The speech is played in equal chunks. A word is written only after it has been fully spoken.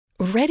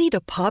Ready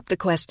to pop the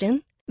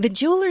question? The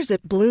jewelers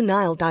at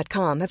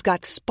BlueNile.com have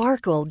got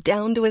sparkle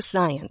down to a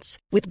science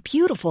with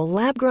beautiful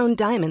lab-grown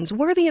diamonds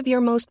worthy of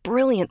your most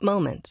brilliant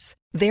moments.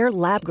 Their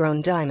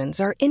lab-grown diamonds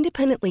are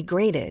independently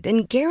graded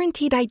and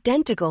guaranteed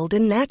identical to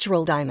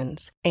natural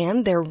diamonds,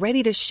 and they're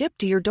ready to ship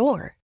to your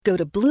door. Go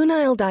to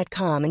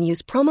BlueNile.com and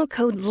use promo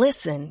code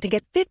LISTEN to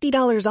get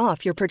 $50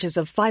 off your purchase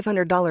of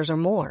 $500 or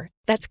more.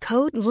 That's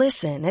code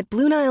LISTEN at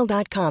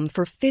BlueNile.com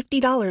for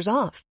 $50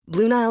 off.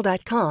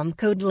 BlueNile.com,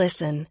 code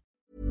LISTEN.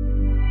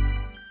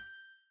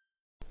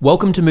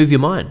 Welcome to Move Your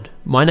Mind.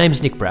 My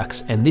name's Nick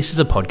Brax, and this is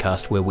a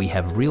podcast where we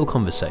have real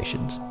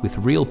conversations with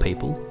real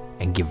people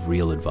and give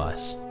real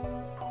advice.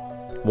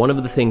 One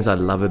of the things I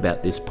love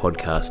about this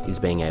podcast is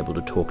being able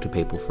to talk to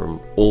people from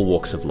all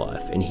walks of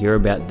life and hear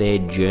about their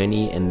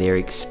journey and their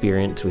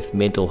experience with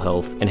mental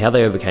health and how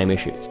they overcame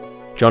issues.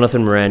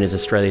 Jonathan Moran is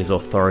Australia's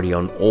authority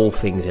on all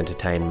things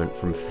entertainment,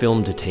 from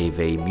film to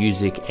TV,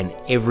 music, and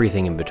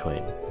everything in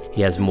between.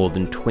 He has more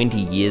than 20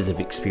 years of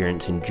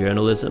experience in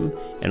journalism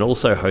and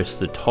also hosts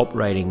the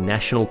top-rating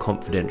National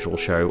Confidential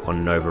show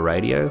on Nova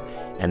Radio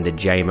and the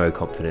JMO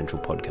Confidential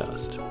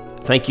podcast.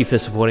 Thank you for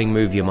supporting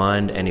Move Your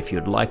Mind, and if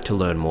you'd like to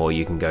learn more,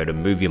 you can go to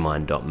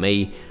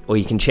moveyourmind.me, or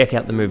you can check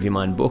out the Move Your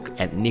Mind book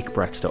at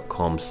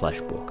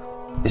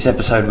nickbrax.com/book. This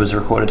episode was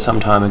recorded some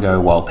time ago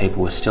while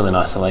people were still in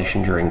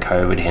isolation during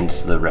COVID,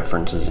 hence the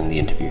references in the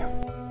interview.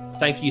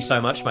 Thank you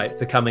so much, mate,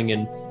 for coming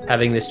and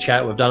having this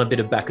chat. We've done a bit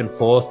of back and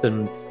forth,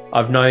 and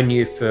I've known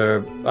you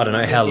for, I don't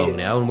know how long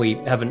now, and we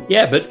haven't,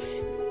 but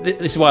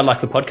this is why I like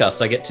the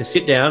podcast. I get to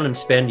sit down and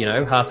spend,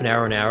 half an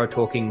hour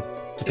talking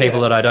to people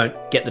that I don't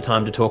get the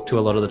time to talk to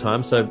a lot of the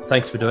time. So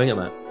thanks for doing it,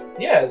 mate.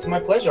 Yeah, it's my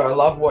pleasure. I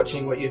love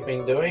watching what you've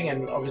been doing,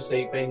 and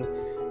obviously being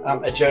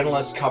a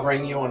journalist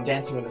covering you on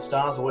Dancing with the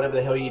Stars or whatever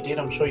the hell you did.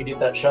 I'm sure you did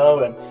that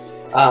show, and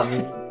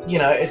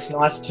it's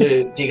nice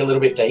to dig a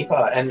little bit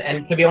deeper.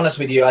 And to be honest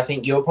with you, I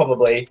think you're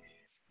probably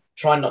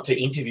trying not to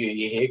interview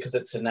you here because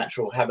it's a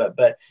natural habit,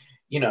 but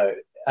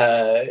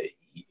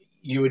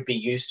you would be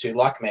used to,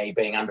 like me,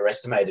 being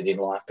underestimated in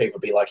life. People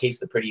would be like, he's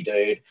the pretty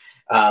dude,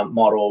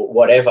 model,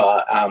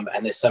 whatever,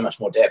 and there's so much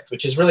more depth,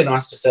 which is really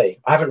nice to see.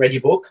 I haven't read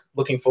your book,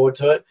 looking forward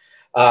to it,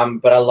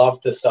 but I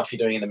love the stuff you're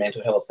doing in the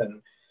mental health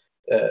and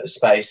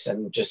space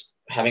and just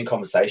having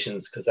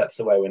conversations, because that's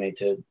the way we need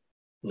to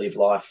live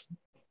life.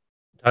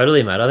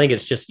 Totally, mate. I think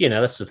it's just,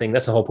 that's the thing.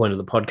 That's the whole point of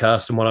the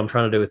podcast, and what I'm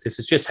trying to do with this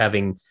is just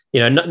having,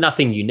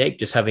 nothing unique,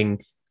 just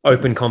having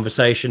open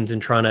conversations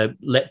and trying to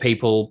let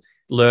people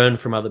learn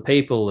from other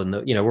people. And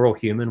we're all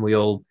human, we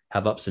all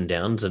have ups and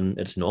downs, and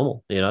it's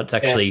normal. It's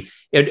actually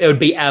it would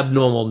be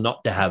abnormal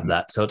not to have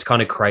that. So it's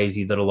kind of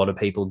crazy that a lot of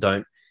people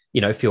don't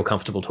feel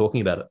comfortable talking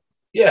about it.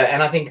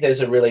 And I think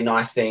there's a really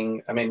nice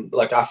thing. I mean,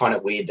 like, I find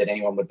it weird that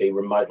anyone would be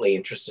remotely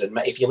interested.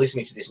 If you're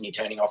listening to this and you're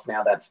turning off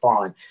now, that's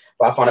fine,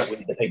 but I find it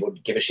weird that people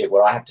would give a shit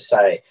what I have to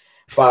say.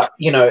 But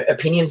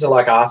opinions are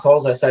like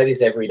assholes. I say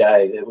this every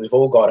day, that we've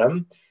all got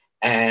them.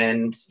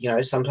 And,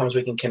 sometimes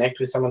we can connect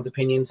with someone's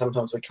opinion.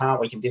 Sometimes we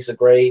can't. We can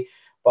disagree.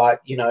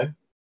 But,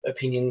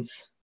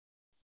 opinions,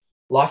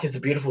 life is a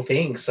beautiful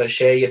thing. So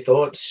share your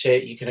thoughts.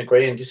 You can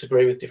agree and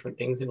disagree with different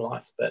things in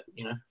life. But,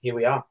 here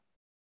we are.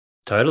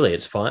 Totally.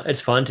 It's fine. It's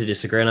fine to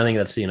disagree. And I think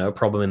that's, a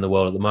problem in the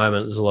world at the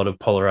moment. There's a lot of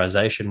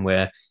polarization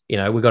where,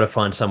 we've got to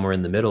find somewhere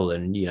in the middle.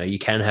 And, you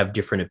can have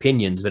different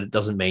opinions, but it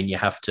doesn't mean you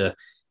have to,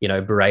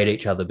 berate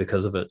each other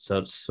because of it. So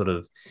it's sort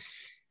of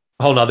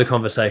a whole nother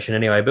conversation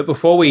anyway. But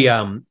before we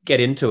get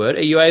into it,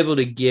 are you able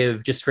to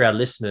give, just for our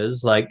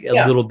listeners, like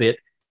a little bit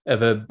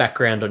of a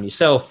background on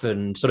yourself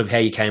and sort of how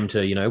you came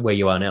to, where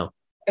you are now?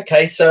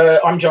 Okay, so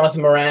I'm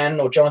Jonathan Moran,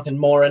 or Jonathan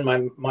Moran.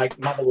 My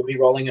mother will be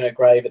rolling in her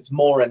grave. It's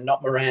Moran,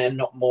 not Moran,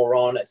 not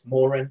Moron. It's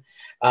Moran.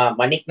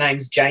 My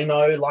nickname's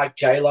JMO, like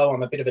J-Lo.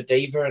 I'm a bit of a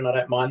diva, and I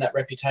don't mind that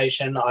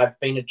reputation. I've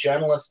been a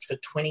journalist for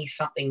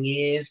 20-something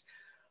years.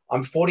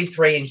 I'm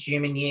 43 in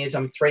human years.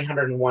 I'm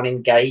 301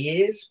 in gay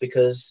years,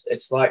 because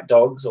it's like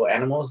dogs or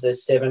animals.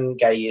 There's 7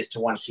 gay years to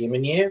 1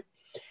 human year.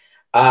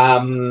 I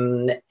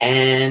am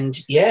an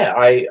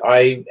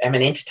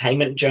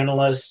entertainment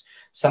journalist.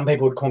 Some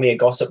people would call me a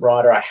gossip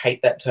writer. I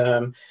hate that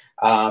term.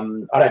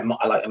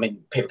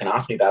 People can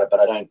ask me about it, but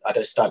I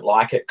just don't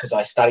like it, because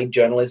I studied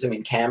journalism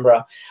in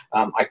Canberra.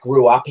 I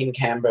grew up in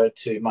Canberra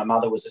my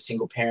mother was a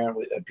single parent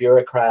with a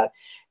bureaucrat,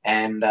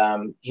 and,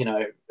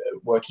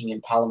 working in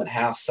Parliament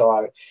House. So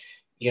I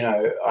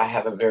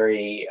have a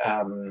very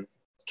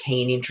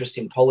keen interest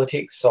in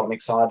politics. So I'm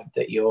excited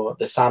that you're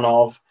the son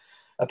of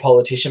a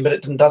politician, but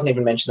it doesn't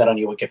even mention that on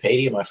your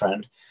Wikipedia, my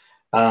friend.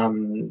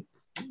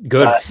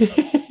 Good. I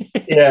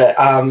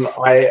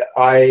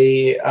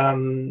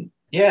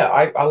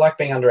like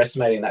being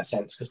underestimated in that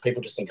sense, because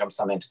people just think I'm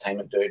some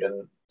entertainment dude,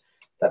 and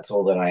that's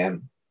all that I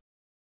am.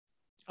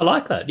 I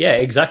like that. Yeah,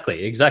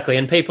 exactly.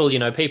 And people,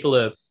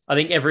 I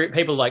think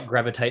people like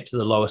gravitate to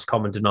the lowest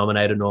common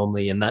denominator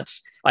normally. And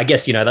that's, I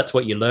guess, that's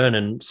what you learn.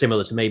 And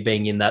similar to me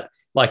being in that,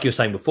 like you were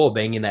saying before,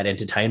 being in that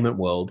entertainment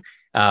world,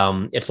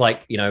 it's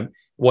like,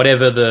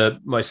 whatever the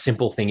most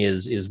simple thing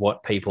is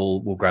what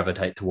people will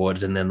gravitate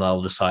towards. And then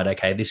they'll decide,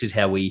 okay, this is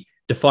how we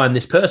define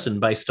this person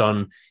based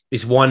on,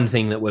 this one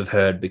thing that we've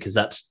heard, because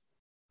that's,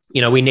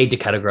 we need to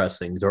categorize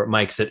things, or it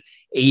makes it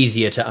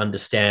easier to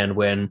understand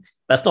when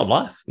that's not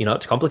life.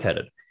 It's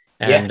complicated,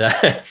 and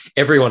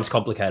everyone's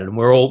complicated, and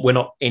we're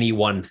not any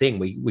one thing.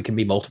 We can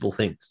be multiple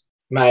things.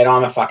 Mate,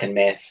 I'm a fucking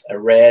mess, a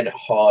red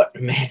hot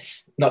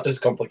mess, not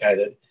just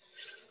complicated.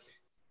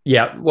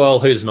 Yeah, well,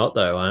 who's not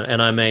though?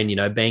 And I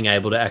mean, being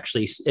able to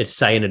actually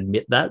say and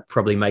admit that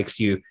probably makes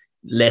you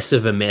less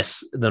of a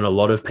mess than a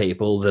lot of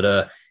people that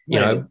are,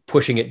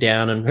 pushing it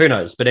down, and who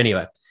knows. But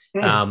anyway,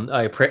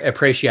 I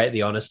appreciate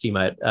the honesty,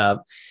 mate.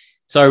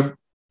 So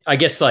I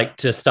guess, like,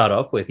 to start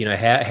off with,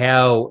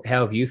 how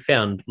have you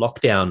found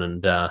lockdown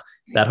and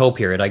that whole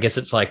period? I guess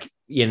it's like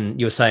you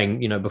were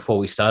saying, before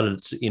we started,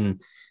 it's in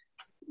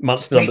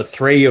month number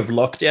 3 of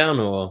lockdown,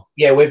 or?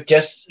 Yeah,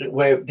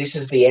 this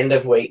is the end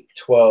of week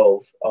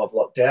 12 of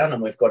lockdown,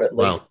 and we've got at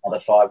least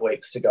another 5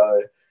 weeks to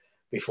go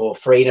before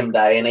Freedom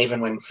Day. And even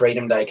when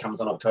Freedom Day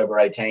comes on October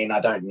 18, I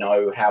don't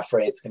know how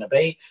free it's going to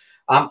be.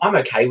 I'm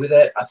okay with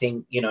it. I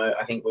think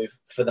we've,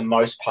 for the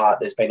most part,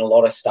 there's been a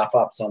lot of stuff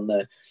ups on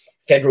the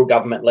federal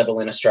government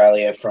level in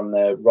Australia from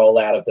the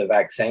rollout of the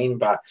vaccine,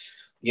 but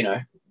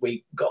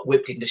we got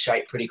whipped into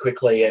shape pretty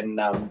quickly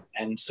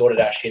and sorted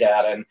our shit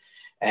out,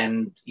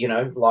 and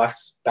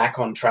life's back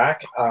on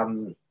track.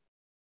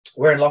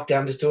 We're in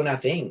lockdown, just doing our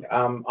thing.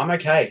 I'm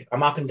okay.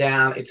 I'm up and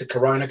down. It's a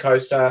corona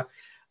coaster.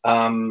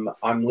 I'm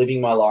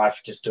living my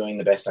life, just doing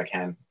the best I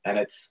can, and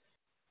it's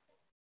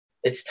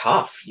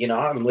tough.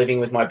 I'm living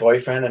with my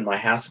boyfriend and my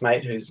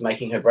housemate who's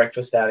making her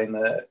breakfast out in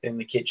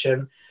the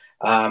kitchen.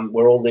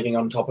 We're all living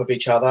on top of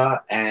each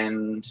other,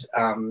 and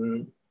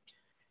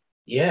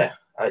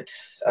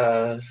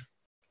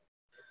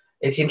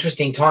it's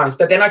interesting times.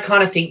 But then I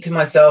kind of think to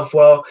myself,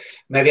 well,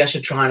 maybe I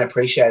should try and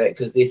appreciate it,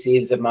 because this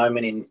is a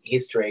moment in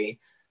history.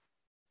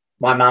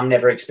 My mum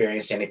never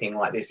experienced anything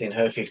like this in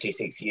her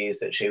 56 years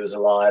that she was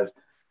alive.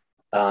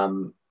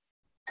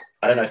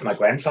 I don't know if my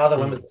grandfather,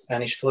 when was the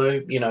Spanish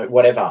flu,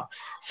 whatever.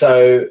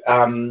 So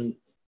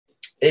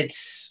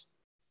it's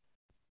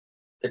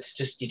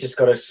just, you just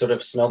got to sort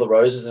of smell the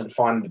roses and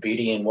find the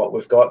beauty in what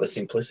we've got, the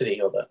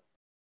simplicity of it.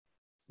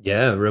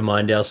 Yeah,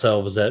 remind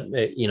ourselves that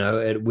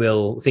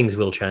things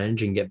will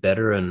change and get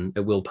better, and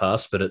it will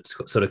pass, but it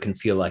sort of can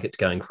feel like it's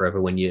going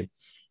forever when you're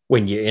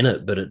in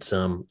it. But it's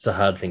a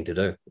hard thing to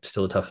do. It's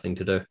still a tough thing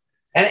to do.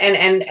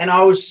 And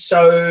I was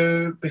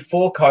so,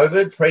 before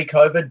COVID,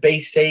 pre-COVID,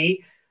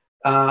 BC,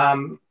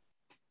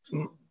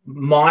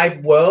 my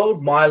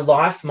world, my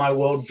life, my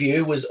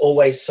worldview was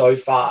always so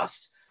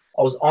fast.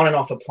 I was on and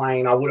off a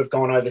plane. I would have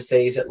gone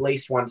overseas at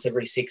least once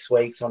every 6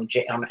 weeks on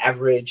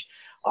average.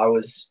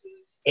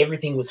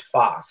 Everything was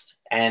fast,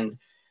 and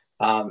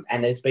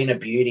there's been a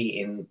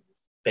beauty in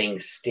being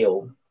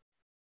still.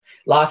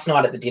 Last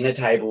night at the dinner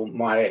table,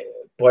 my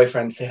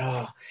boyfriend said,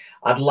 "Oh,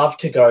 I'd love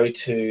to go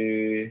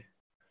to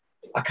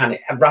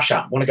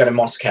Russia. I want to go to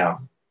Moscow."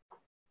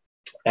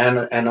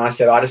 And I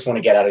said, "I just want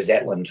to get out of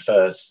Zetland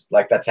first.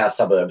 Like, that's our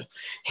suburb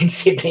in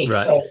Sydney."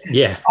 Right. So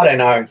yeah, I don't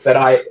know,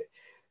 but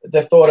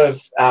the thought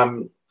of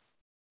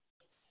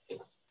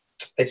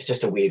it's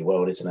just a weird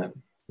world, isn't it?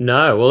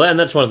 No, well, and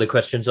that's one of the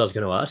questions I was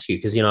going to ask you,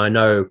 because I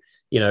know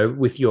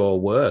with your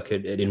work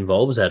it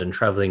involves that, and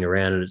traveling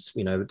around, and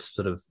it's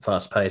sort of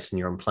fast paced, and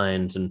you're on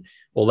planes and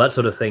all that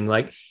sort of thing.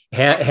 Like,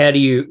 how do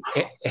you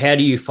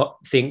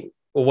think,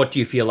 or what do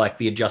you feel like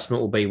the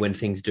adjustment will be when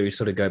things do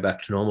sort of go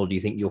back to normal? Do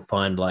you think you'll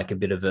find like a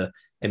bit of a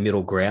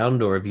middle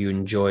ground, or have you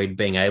enjoyed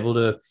being able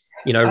to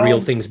reel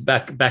things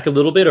back a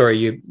little bit, or are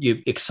you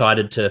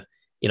excited to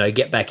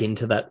get back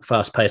into that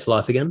fast paced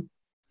life again?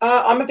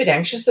 I'm a bit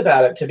anxious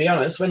about it, to be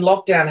honest. When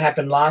lockdown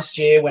happened last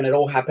year, when it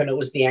all happened, it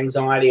was the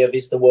anxiety of,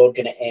 is the world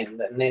going to end?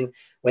 And then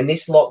when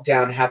this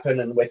lockdown happened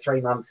and we're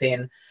 3 months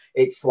in,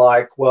 it's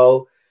like,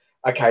 well,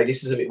 okay,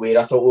 this is a bit weird.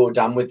 I thought we were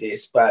done with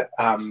this, but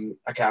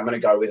okay, I'm going to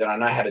go with it. I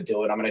know how to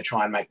do it. I'm going to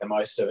try and make the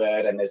most of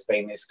it. And there's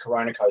been this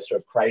corona coaster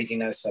of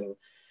craziness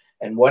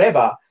and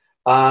whatever.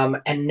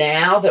 And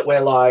now that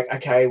we're like,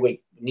 okay, we're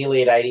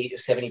nearly at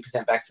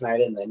 70%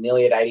 vaccinated, and then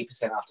nearly at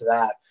 80% after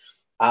that.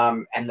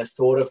 And the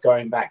thought of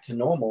going back to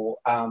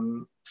normal,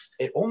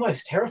 it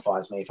almost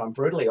terrifies me, if I'm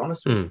brutally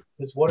honest with you,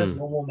 because what does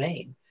normal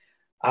mean?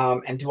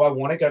 And do I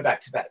want to go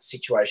back to that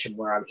situation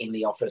where I'm in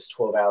the office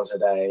 12 hours a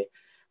day?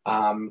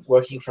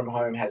 Working from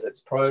home has its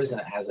pros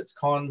and it has its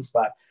cons,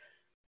 but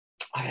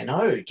I don't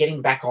know,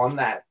 getting back on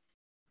that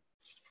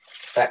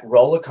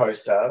roller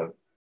coaster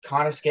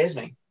kind of scares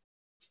me.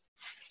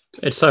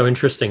 It's so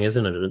interesting,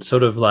 isn't it? It's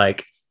sort of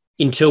like,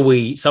 until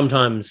we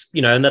sometimes,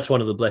 and that's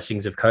one of the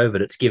blessings of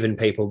COVID, it's given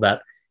people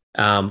that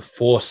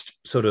forced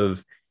sort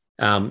of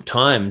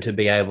time to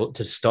be able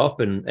to stop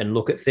and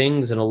look at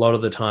things. And a lot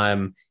of the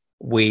time,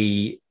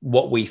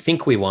 what we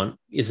think we want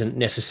isn't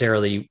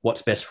necessarily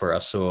what's best for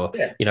us, or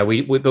but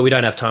we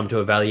don't have time to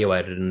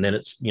evaluate it. And then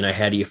it's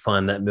how do you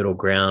find that middle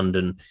ground?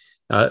 And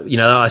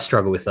I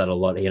struggle with that a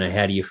lot.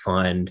 How do you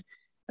find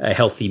a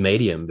healthy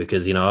medium?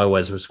 Because I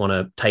always just want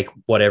to take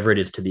whatever it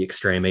is to the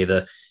extreme,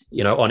 either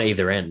on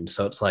either end.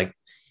 So it's like,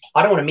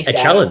 I don't want to miss a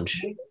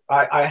challenge.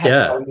 I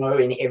have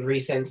FOMO in every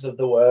sense of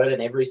the word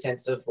and every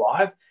sense of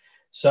life.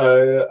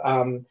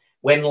 So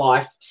when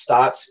life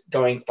starts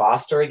going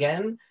faster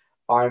again,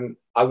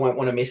 I won't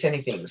want to miss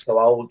anything. So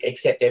I'll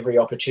accept every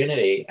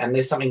opportunity. And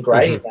there's something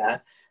great in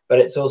that. But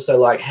it's also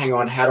like, hang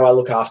on, how do I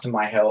look after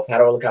my health? How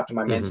do I look after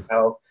my mental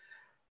health?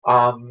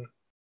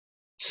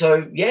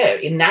 So, yeah,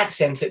 in that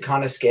sense, it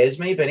kind of scares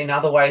me. But in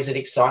other ways, it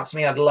excites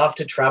me. I'd love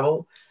to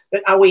travel.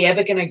 But are we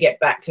ever going to get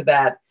back to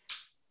that,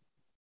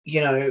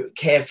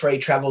 carefree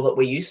travel that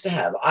we used to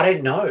have? I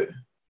don't know.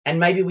 And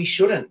maybe we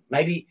shouldn't.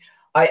 Maybe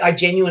I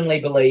genuinely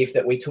believe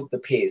that we took the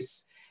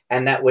piss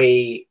and that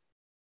we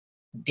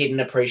didn't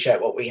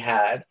appreciate what we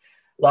had.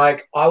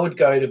 Like, I would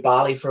go to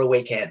Bali for a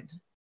weekend.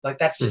 Like,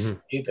 that's just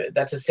stupid.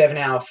 That's a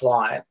 7-hour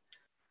flight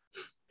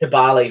to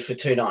Bali for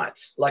 2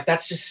 nights. Like,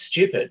 that's just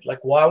stupid. Like,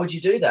 why would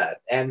you do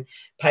that and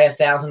pay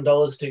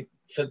 $1,000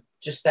 for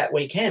just that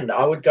weekend?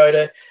 I would go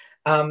to,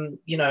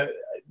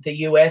 the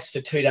US for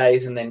 2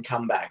 days and then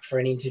come back for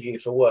an interview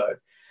for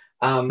work.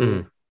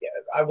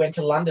 I went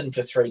to London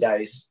for 3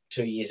 days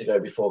 2 years ago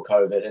before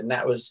COVID, and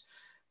that was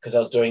because I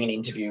was doing an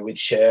interview with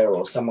Cher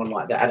or someone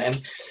like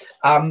that.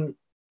 And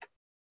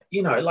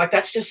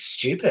that's just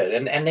stupid.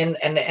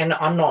 And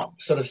I'm not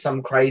sort of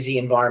some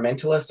crazy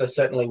environmentalist. I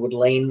certainly would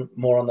lean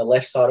more on the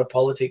left side of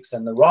politics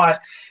than the right.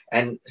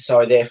 And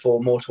so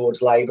therefore more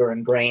towards Labor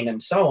and Green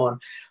and so on.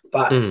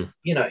 But,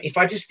 if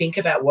I just think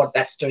about what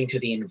that's doing to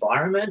the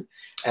environment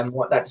and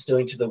what that's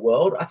doing to the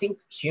world, I think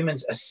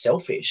humans are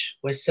selfish.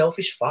 We're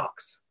selfish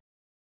fucks.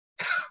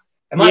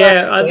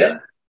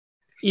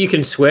 You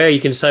can swear, you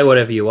can say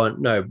whatever you want.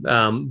 No,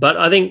 but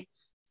I think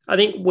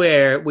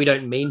where we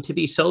don't mean to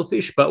be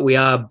selfish, but we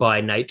are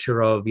by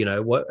nature of,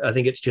 what I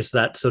think it's just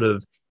that sort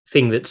of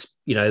thing that's,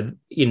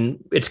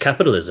 it's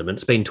capitalism, and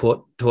it's been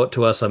taught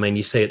to us. I mean,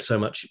 you see it so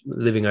much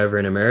living over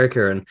in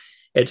America, and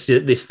it's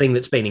this thing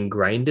that's been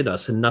ingrained in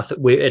us, and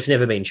it's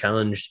never been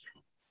challenged.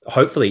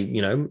 Hopefully,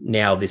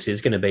 now this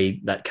is going to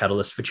be that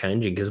catalyst for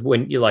changing, because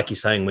when like you're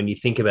saying, when you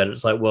think about it,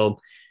 it's like,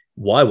 well,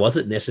 why was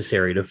it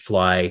necessary to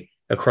fly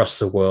across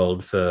the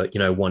world for,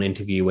 one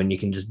interview when you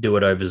can just do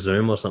it over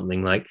Zoom or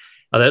something like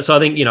that? So I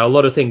think, a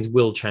lot of things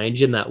will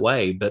change in that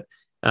way, but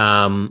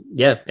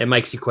it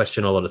makes you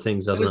question a lot of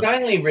things, doesn't it? It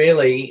was only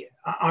really,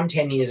 I'm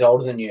 10 years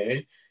older than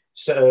you.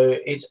 So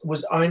it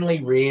was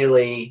only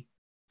really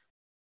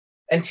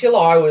until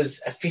I was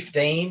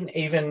 15,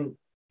 even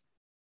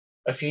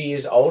a few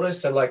years older.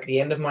 So like the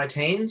end of my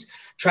teens,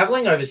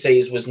 traveling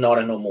overseas was not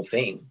a normal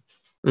thing.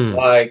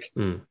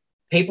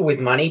 People with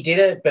money did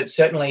it, but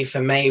certainly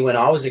for me, when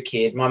I was a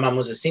kid, my mum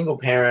was a single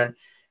parent,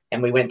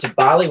 and we went to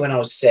Bali when I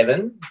was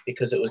 7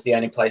 because it was the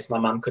only place my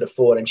mum could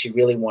afford, and she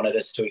really wanted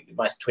us to,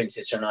 my twin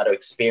sister and I, to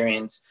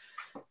experience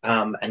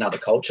another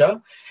culture.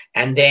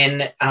 And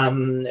then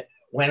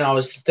when I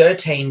was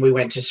 13, we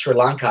went to Sri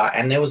Lanka,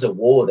 and there was a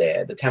war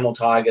there. The Tamil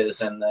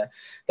Tigers and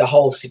the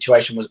whole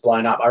situation was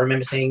blown up. I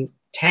remember seeing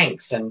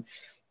tanks and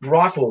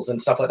rifles and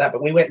stuff like that,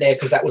 but we went there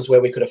because that was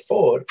where we could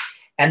afford.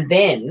 And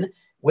then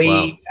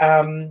we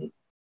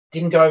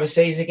didn't go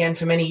overseas again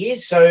for many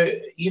years. So,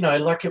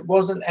 it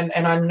wasn't,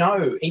 and I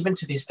know even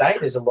to this day,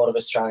 there's a lot of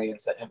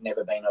Australians that have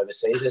never been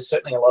overseas. There's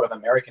certainly a lot of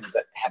Americans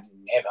that have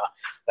never,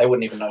 they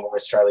wouldn't even know where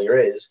Australia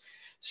is.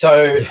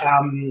 So,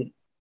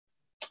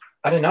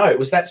 I don't know, it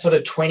was that sort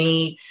of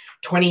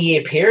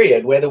 20-year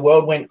period where the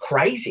world went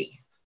crazy.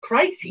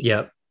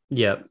 Yep.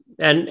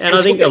 And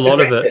I think a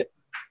lot of it,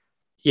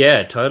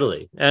 yeah,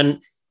 totally. And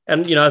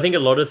I think a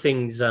lot of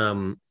things,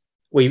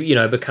 we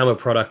become a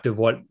product of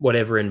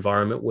whatever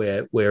environment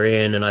we're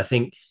in, and I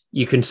think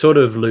you can sort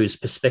of lose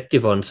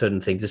perspective on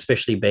certain things,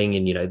 especially being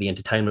in the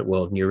entertainment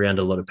world, and you're around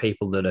a lot of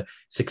people that are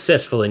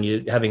successful, and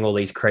you're having all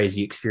these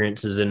crazy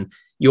experiences, and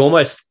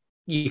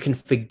you can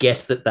forget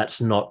that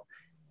that's not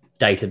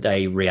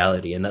day-to-day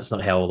reality, and that's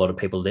not how a lot of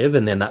people live,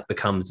 and then that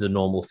becomes the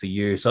normal for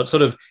you. So it's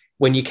sort of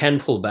when you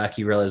can pull back,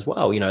 you realize,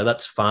 wow,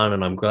 that's fun,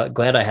 and I'm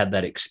glad I had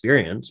that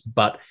experience,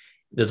 but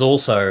there's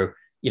also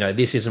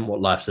this isn't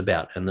what life's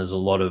about. And there's a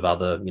lot of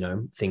other,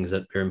 things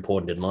that are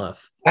important in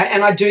life.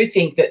 And I do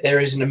think that there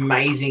is an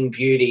amazing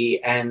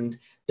beauty, and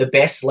the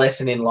best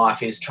lesson in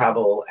life is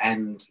travel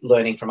and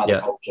learning from other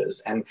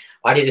cultures. And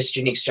I did a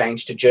student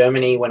exchange to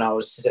Germany when I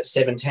was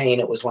 17.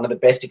 It was one of the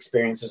best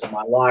experiences of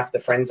my life. The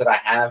friends that I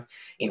have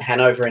in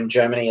Hanover in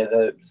Germany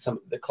are some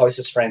of the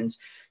closest friends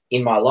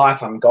in my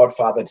life. I'm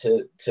godfather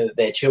to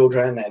their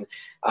children, and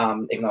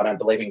even though I don't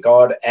believe in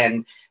God.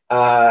 And,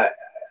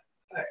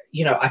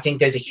 I think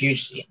that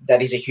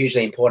is a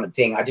hugely important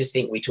thing. I just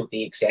think we took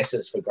the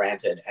excesses for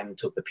granted and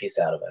took the piss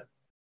out of it.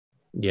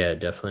 Yeah,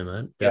 definitely,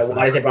 man. Definitely.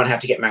 Why does everyone have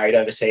to get married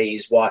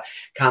overseas? Why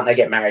can't they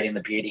get married in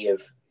the beauty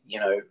of,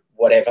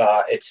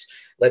 whatever?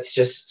 Let's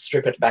just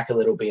strip it back a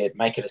little bit,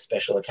 make it a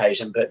special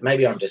occasion. But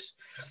maybe I'm just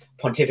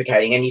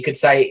pontificating. And you could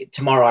say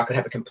tomorrow I could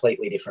have a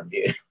completely different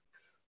view.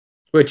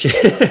 Which is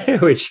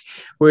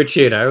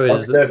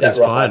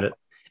fine.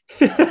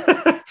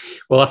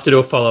 We'll have to do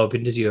a follow-up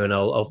interview, and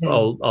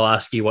I'll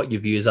ask you what your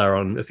views are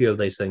on a few of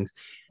these things.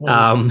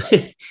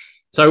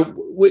 So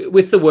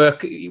with the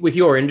work, with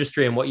your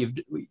industry and what you've,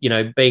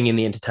 being in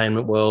the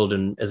entertainment world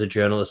and as a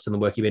journalist and the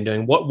work you've been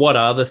doing, what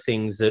are the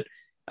things that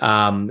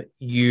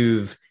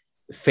you've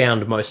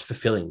found most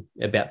fulfilling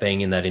about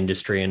being in that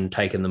industry and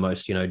taken the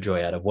most,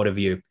 joy out of? What have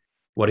you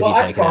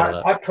taken out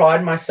of that? I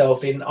pride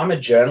myself in, I'm a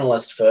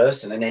journalist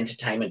first and an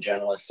entertainment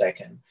journalist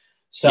second.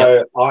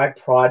 So I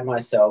pride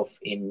myself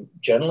in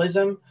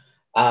journalism.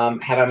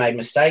 Have I made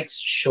mistakes?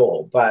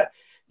 Sure. But,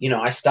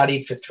 I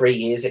studied for 3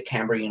 years at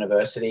Canberra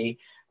University.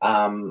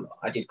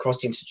 I did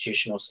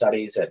cross-institutional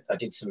studies. I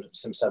did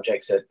some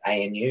subjects at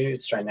ANU,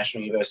 Australian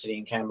National University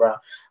in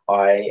Canberra.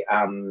 I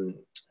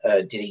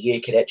did a year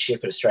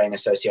cadetship at Australian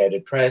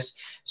Associated Press.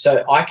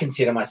 So I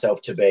consider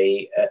myself to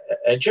be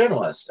a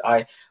journalist.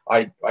 I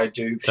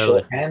do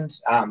shorthand.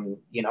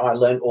 I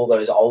learned all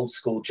those old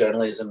school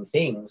journalism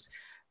things.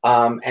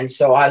 And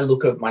so I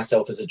look at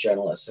myself as a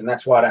journalist, and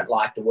that's why I don't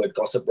like the word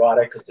gossip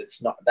writer, because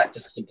it's not, that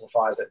just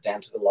simplifies it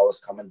down to the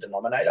lowest common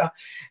denominator.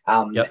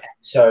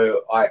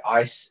 So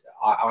I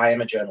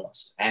am a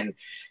journalist, and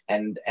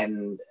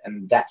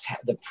that's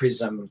the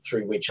prism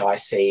through which I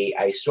see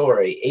a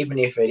story, even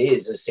if it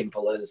is as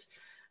simple as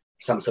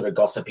some sort of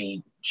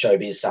gossipy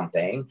showbiz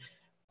something.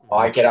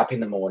 I get up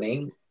in the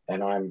morning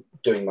and I'm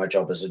doing my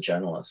job as a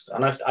journalist. I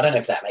don't know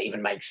if that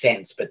even makes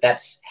sense, but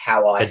that's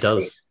how I see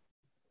it.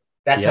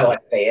 That's how I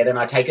see it, and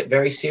I take it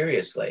very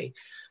seriously,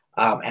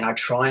 and I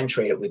try and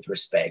treat it with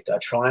respect. I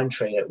try and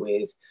treat it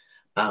with,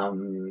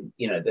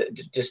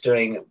 just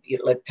doing.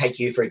 Take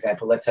you for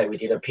example. Let's say we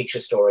did a picture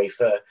story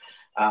for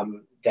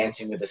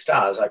Dancing with the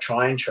Stars. I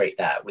try and treat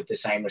that with the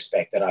same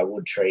respect that I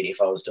would treat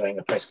if I was doing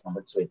a press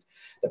conference with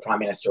the Prime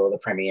Minister or the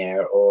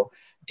Premier, or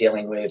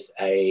dealing with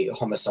a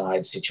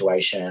homicide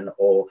situation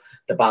or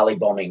the Bali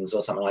bombings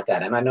or something like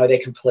that. And I know they're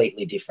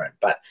completely different,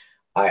 but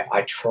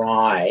I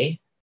try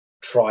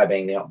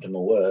being the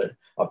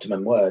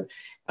optimum word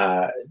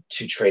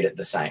to treat it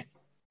the same.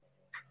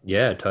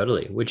 Yeah,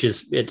 totally. Which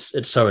is,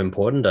 it's so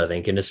important, I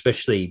think. And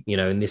especially,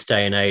 in this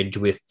day and age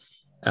with,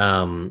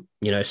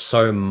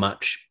 so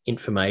much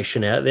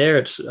information out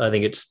there, I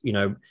think it's,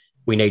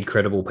 we need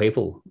credible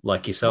people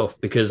like yourself,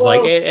 because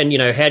how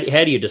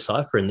do you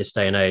decipher in this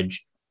day and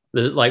age?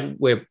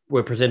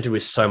 We're presented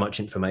with so much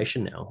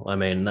information now. I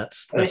mean,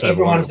 that's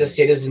everyone's a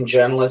citizen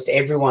journalist.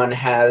 Everyone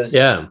has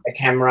a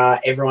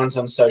camera. Everyone's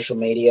on social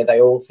media.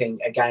 They all think,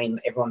 again,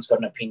 everyone's got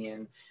an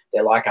opinion.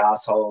 They're like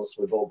assholes.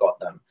 We've all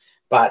got them.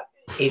 But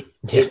it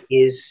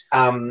is,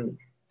 the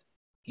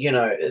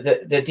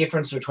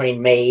difference between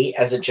me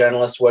as a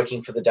journalist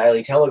working for the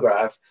Daily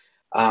Telegraph,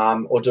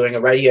 or doing a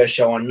radio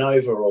show on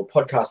Nova, or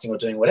podcasting, or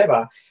doing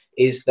whatever,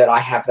 is that I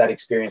have that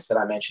experience that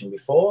I mentioned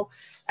before.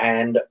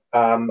 And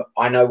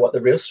I know what the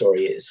real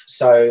story is.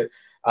 So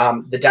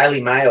the Daily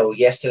Mail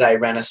yesterday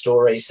ran a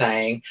story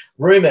saying,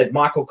 rumoured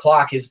Michael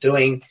Clarke is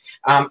doing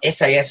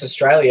SAS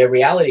Australia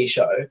reality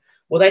show.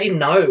 Well, they didn't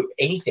know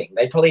anything.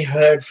 They probably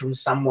heard from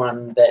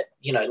someone that,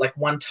 like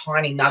one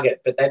tiny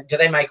nugget, but do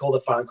they make all the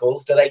phone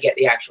calls? Do they get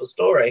the actual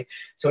story?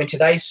 So in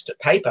today's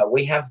paper,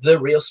 we have the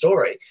real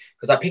story,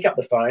 because I pick up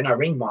the phone, I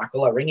ring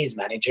Michael, I ring his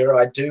manager,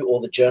 I do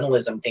all the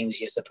journalism things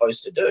you're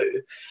supposed to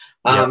do.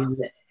 And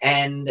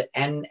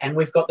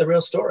we've got the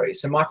real story.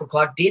 So Michael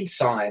Clarke did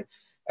sign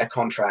a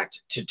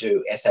contract to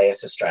do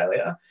SAS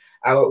Australia.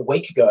 A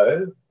week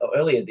ago, or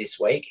earlier this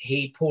week,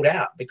 he pulled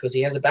out because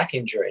he has a back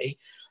injury.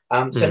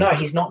 So no,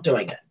 he's not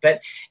doing it.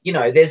 But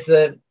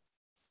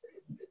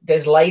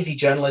there's lazy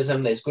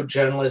journalism, there's good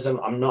journalism.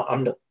 I'm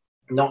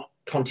not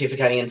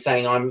pontificating and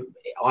saying I'm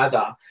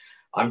either.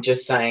 I'm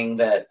just saying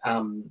that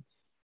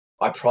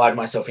I pride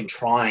myself in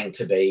trying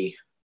to be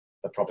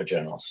a proper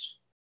journalist.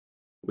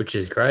 Which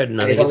is great. And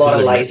there's a lot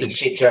of lazy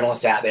shit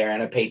journalists out there,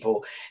 and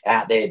people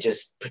out there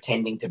just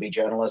pretending to be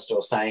journalists,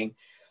 or saying,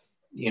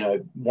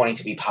 wanting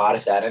to be part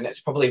of that. And it's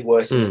probably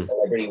worse in the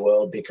celebrity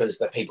world, because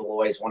the people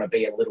always want to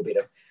be a little bit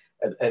of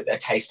a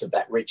taste of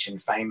that rich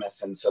and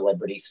famous and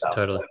celebrity stuff.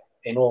 Totally. But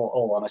in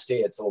all honesty,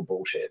 it's all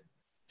bullshit.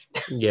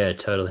 Yeah,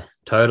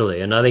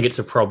 totally. And I think it's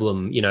a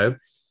problem,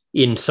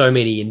 in so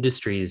many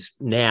industries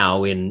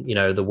now, in,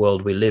 the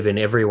world we live in.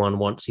 Everyone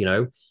wants,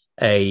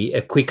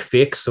 a quick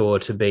fix, or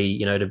to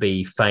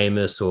be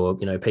famous, or,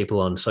 people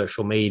on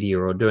social media,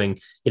 or doing,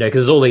 because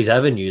there's all these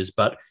avenues.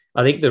 But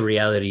I think the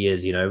reality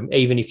is,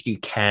 even if you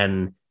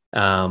can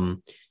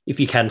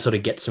sort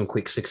of get some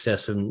quick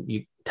success and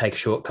you take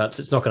shortcuts,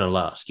 it's not going to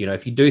last.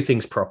 If you do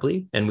things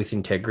properly and with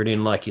integrity,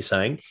 and like you're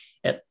saying,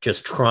 at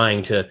just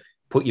trying to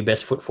put your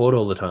best foot forward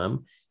all the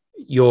time,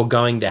 you're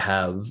going to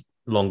have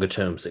longer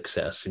term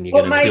success, and you're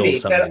going to build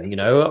something,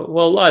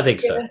 Well, I think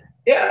so.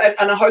 Yeah.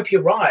 And I hope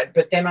you're right.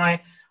 But then I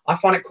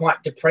find it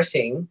quite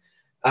depressing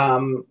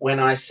when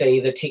I see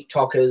the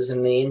TikTokers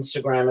and the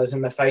Instagrammers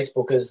and the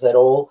Facebookers that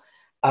all,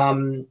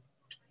 they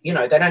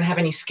don't have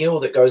any skill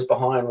that goes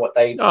behind what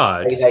they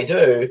say they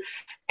do,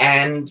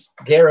 and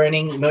they're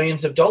earning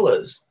millions of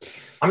dollars.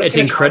 It's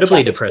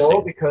incredibly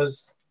depressing,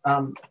 because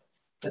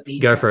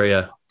go for it.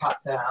 Yeah.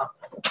 Cuts out.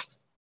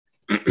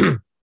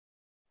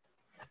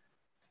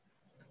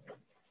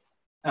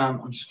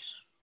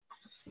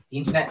 The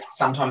internet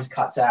sometimes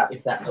cuts out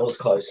if that door's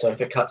closed. So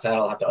if it cuts out,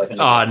 I'll have to open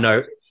it.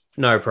 Oh,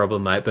 no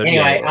problem, mate. But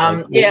anyway,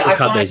 we'll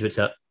cut these bits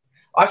out.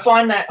 I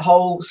find that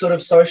whole sort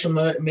of social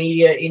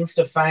media,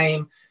 Insta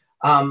fame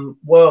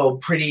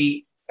world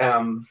pretty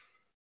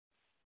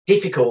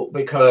difficult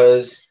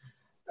because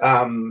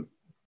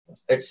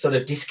it sort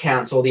of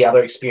discounts all the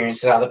other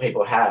experience that other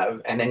people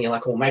have. And then you're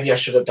like, well, maybe I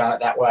should have done it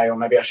that way, or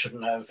maybe I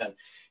shouldn't have. And,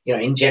 you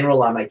know, in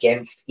general, I'm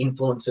against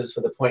influencers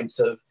for the points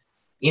of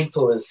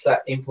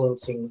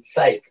influencing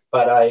sake.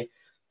 But I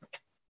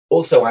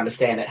also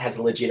understand it has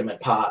a legitimate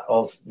part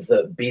of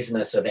the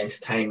business of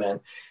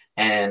entertainment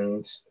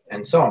and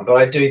so on. But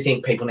I do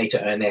think people need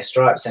to earn their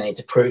stripes. They need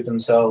to prove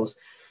themselves.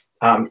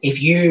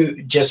 If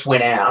you just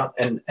went out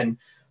and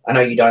I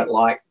know you don't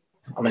like,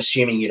 I'm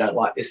assuming you don't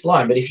like this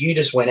line, but if you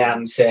just went out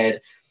and said,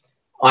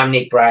 I'm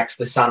Nick Bracks,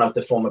 the son of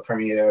the former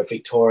Premier of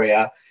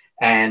Victoria,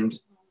 and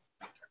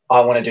I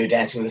want to do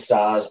Dancing with the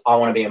Stars, I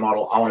want to be a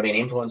model, I want to be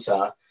an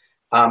influencer,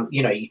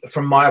 you know,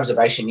 from my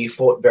observation, you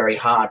fought very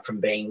hard from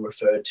being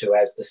referred to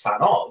as the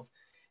son of.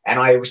 And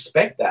I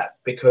respect that,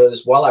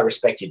 because while I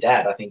respect your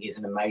dad, I think he's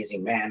an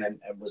amazing man and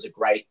was a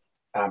great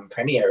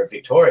Premier of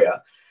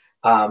Victoria,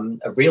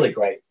 a really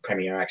great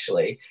Premier,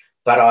 actually.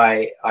 But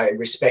I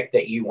respect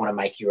that you want to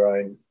make your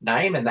own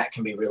name, and that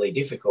can be really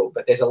difficult.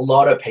 But there's a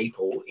lot of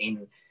people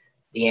in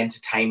the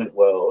entertainment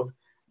world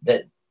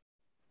that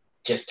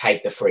just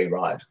take the free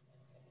ride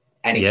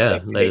and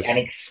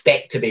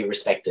expect to be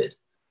respected.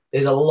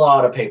 There's a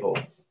lot of people.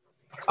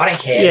 I don't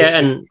care. Yeah,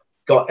 and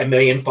got 1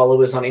 million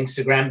followers on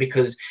Instagram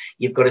because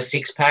you've got a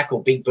six-pack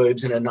or big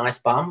boobs and a nice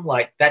bum.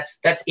 Like that's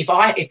if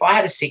I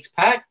had a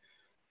six-pack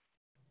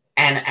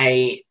and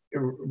a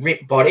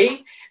ripped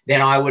body,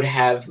 then I would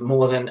have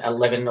more than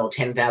 11 or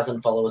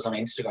 10,000 followers on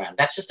Instagram.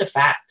 That's just a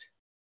fact.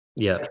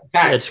 Yeah,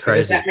 it's crazy.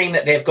 Does that mean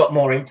that they've got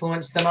more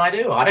influence than I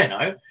do? I don't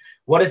know.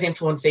 What does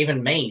influence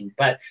even mean?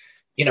 But,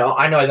 you know,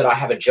 I know that I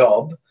have a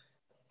job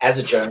as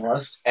a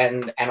journalist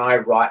and I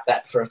write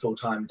that for a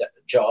full-time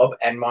job,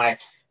 and my,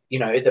 you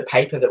know, the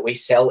paper that we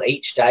sell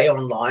each day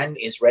online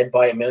is read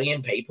by 1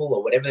 million people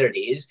or whatever it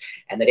is,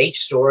 and that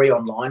each story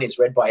online is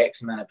read by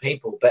X amount of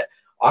people. But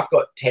I've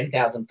got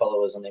 10,000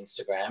 followers on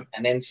Instagram,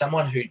 and then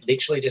someone who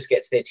literally just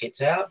gets their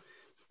tits out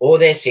or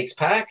their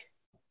six-pack.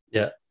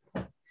 Yeah.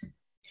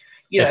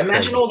 You know,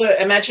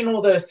 imagine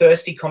all the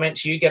thirsty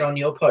comments you get on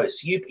your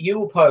posts. You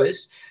will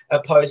post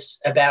a post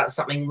about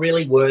something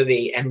really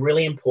worthy and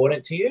really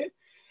important to you,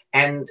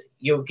 and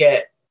you'll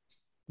get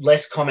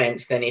less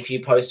comments than if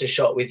you post a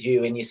shot with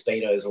you in your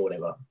Speedos or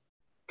whatever.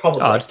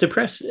 Probably. Oh, it's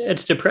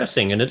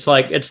depressing. And it's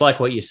like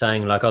what you're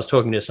saying. Like, I was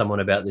talking to someone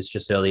about this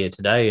just earlier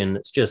today, and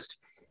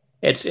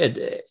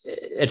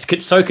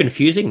it's so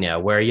confusing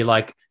now, where you're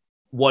like,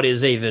 what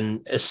is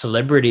even a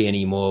celebrity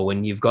anymore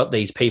when you've got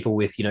these people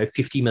with, you know,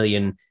 50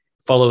 million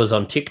followers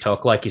on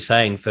TikTok, like you're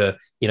saying, for,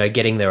 you know,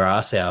 getting their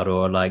ass out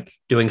or like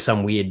doing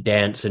some weird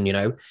dance and, you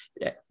know,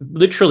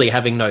 literally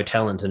having no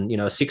talent. And, you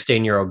know, a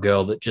 16-year-old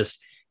girl that just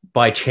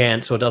by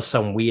chance or does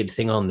some weird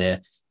thing on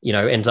there, you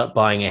know, ends up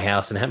buying a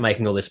house and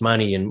making all this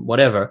money and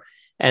whatever.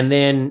 And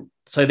then,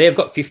 so they've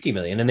got 50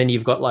 million. And then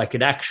you've got like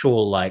an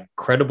actual, like,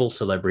 credible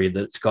celebrity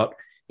that's got,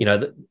 you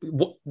know,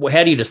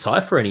 how do you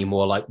decipher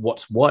anymore? Like,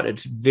 what's what?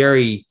 It's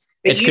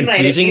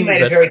confusing. You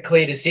made a very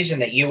clear decision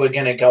that you were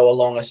going to go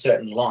along a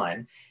certain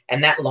line.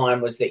 And that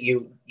line was that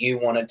you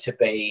wanted to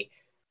be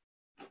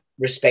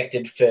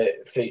respected for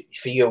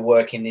your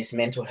work in this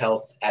mental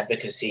health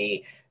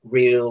advocacy,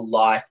 real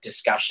life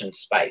discussion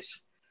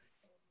space.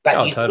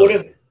 But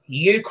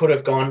you could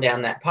have gone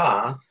down that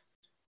path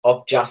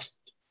of just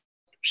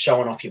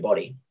showing off your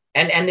body.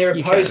 And there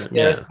are posts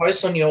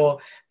on your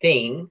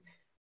thing,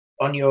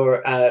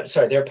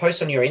 there are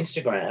posts on your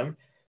Instagram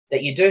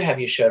that you do have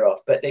your shirt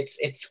off, but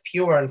it's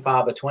fewer and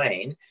far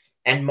between.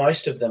 And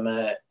most of them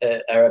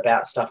are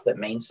about stuff that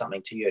means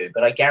something to you.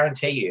 But I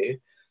guarantee you,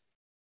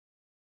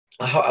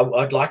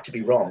 I'd like to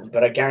be wrong,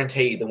 but I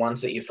guarantee you the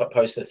ones that you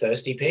post the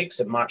thirsty pics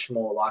are much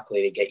more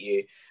likely to get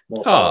you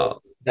more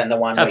followers than the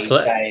one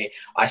absolutely. Where you say,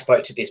 I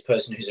spoke to this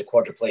person who's a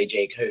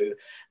quadriplegic who,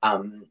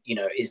 you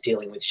know, is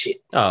dealing with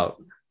shit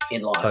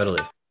in life.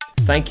 Totally.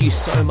 Thank you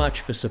so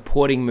much for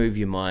supporting Move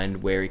Your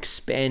Mind. We're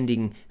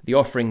expanding the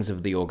offerings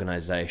of the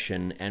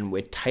organisation, and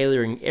we're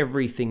tailoring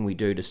everything we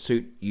do to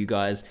suit you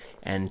guys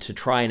and to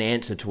try and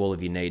answer to all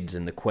of your needs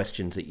and the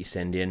questions that you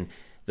send in.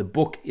 The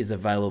book is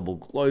available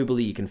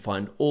globally. You can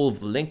find all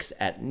of the links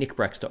at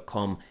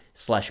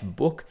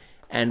nickbracks.com/book.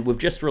 And we've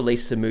just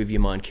released the Move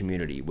Your Mind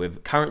community.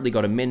 We've currently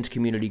got a men's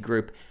community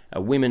group, a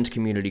women's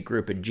community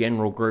group, a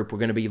general group. We're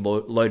going to be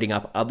loading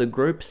up other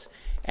groups.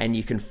 And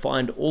you can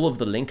find all of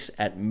the links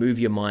at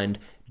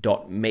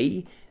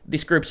moveyourmind.me.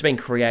 This group's been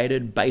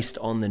created based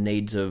on the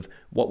needs of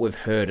what we've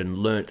heard and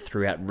learnt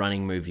throughout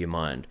running Move Your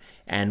Mind.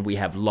 And we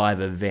have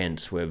live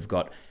events, we've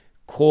got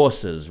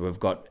courses, we've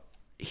got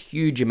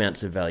huge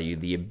amounts of value,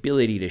 the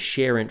ability to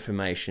share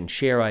information,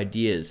 share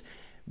ideas,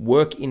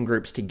 work in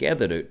groups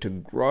together to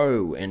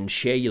grow and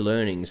share your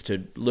learnings,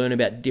 to learn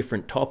about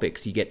different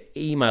topics. You get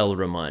email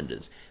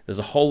reminders. There's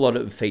a whole lot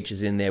of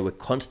features in there. We're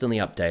constantly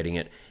updating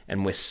it,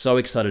 and we're so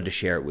excited to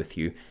share it with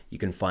you. You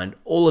can find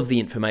all of the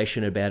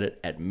information about it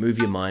at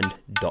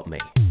moveyourmind.me.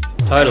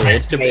 Totally.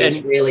 It's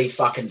really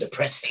fucking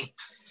depressing.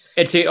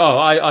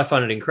 I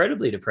find it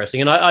incredibly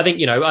depressing. And I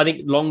think, I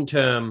think long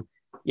term,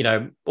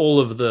 all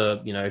of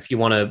the, if you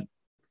want to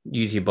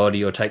use your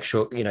body or take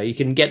short,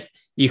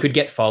 you could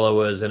get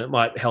followers and it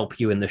might help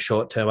you in the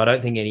short term. I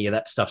don't think any of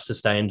that stuff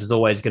sustains. There's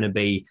always going to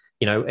be,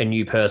 a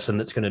new person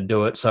that's going to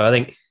do it. So I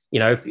think,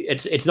 if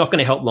it's not going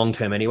to help long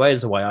term anyway,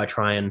 is the way I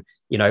try and,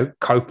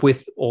 cope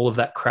with all of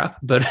that crap.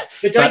 But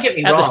don't get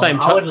me wrong, at the same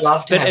time, I would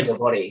love to have your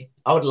body.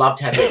 I would love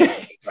to have your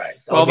body.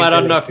 Right. So well, mate, I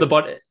don't know if the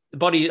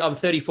body, I'm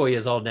 34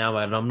 years old now,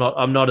 man, and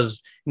I'm not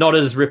as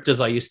ripped as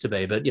I used to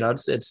be, but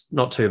it's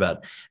not too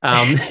bad.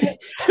 I'm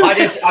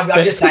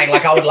just saying,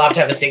 like, I would love to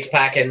have a six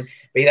pack and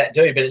be that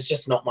dude, but it's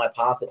just not my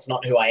path. It's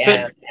not who I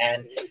am.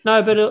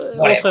 But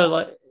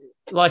also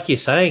like you're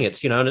saying,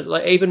 it's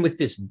like even with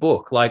this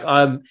book, like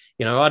I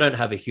don't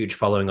have a huge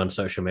following on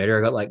social media.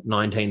 I got like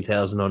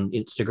 19,000 on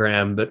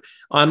Instagram, but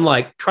I'm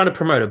like trying to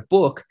promote a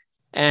book.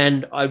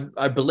 And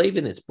I believe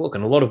in this book,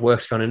 and a lot of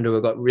work's gone into it.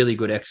 I've got really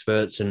good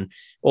experts and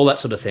all that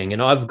sort of thing.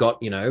 And I've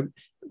got,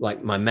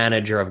 like my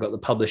manager, I've got the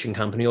publishing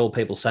company, all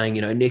people saying,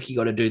 Nick, you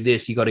got to do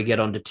this. You got to get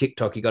onto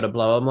TikTok. You got to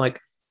blow. I'm like,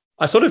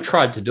 I sort of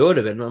tried to do it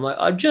a bit. And I'm like,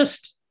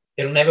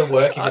 it'll never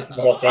work if it's not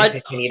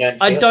authentic and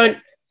you don't.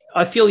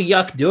 I feel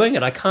yuck doing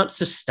it. I can't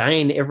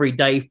sustain every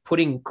day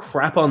putting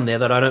crap on there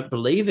that I don't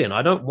believe in.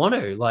 I don't want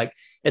to. Like,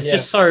 it's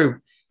just so...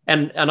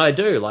 And I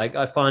do, like,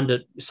 I find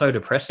it so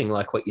depressing,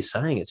 like what you're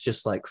saying. It's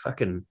just like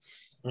fucking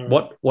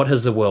what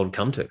has the world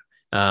come to?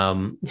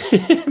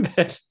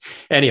 But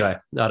anyway,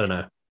 I don't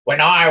know.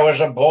 When I was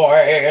a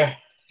boy.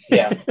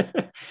 Yeah.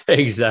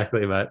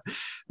 Exactly, mate.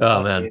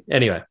 Oh, man.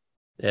 Anyway,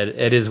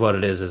 it is what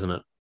it is, isn't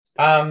it?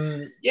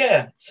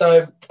 Yeah.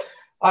 So,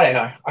 I don't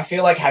know. I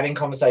feel like having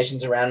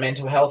conversations around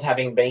mental health,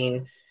 having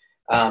been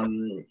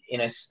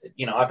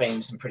I've been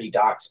in some pretty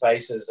dark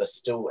spaces. I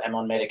still am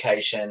on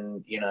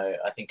medication.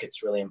 I think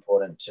it's really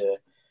important to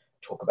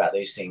talk about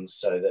these things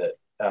so that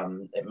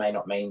it may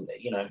not mean that,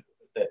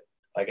 that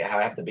I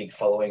have the big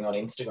following on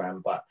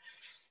Instagram, but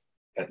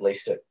at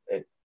least it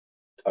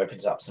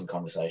opens up some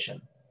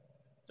conversation.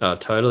 Oh,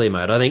 totally,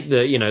 mate. I think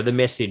the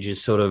message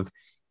is sort of,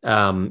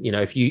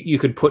 if you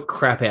could put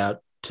crap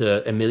out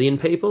to 1 million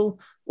people,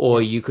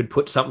 or you could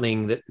put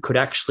something that could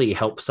actually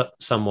help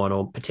someone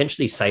or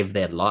potentially save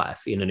their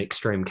life in an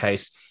extreme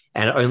case.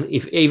 And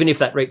even if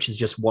that reaches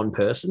just one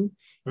person,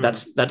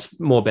 that's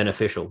more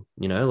beneficial,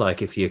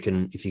 like if you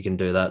can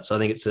do that. So I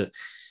think it's a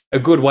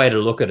good way to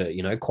look at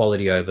it,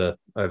 quality over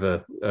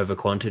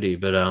quantity.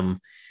 But I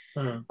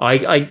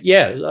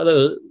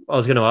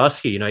was going to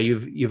ask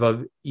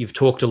you, you've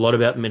talked a lot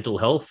about mental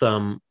health,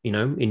 in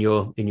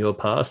your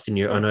past, and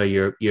I know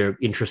you're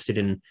interested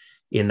in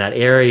that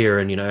area,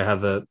 and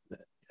have a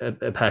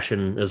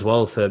passion as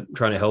well for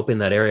trying to help in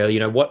that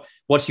area.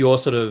 What's your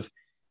sort of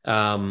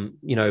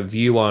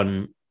view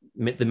on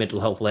the mental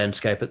health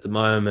landscape at the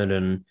moment,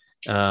 and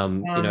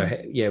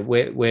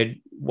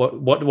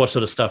what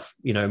sort of stuff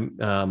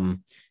do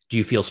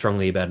you feel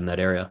strongly about in that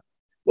area?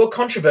 Well,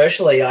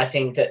 controversially, I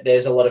think that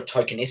there's a lot of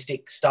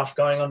tokenistic stuff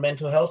going on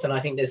mental health, and I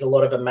think there's a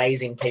lot of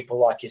amazing people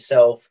like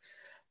yourself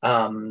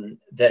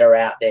that are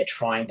out there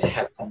trying to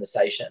have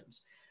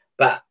conversations.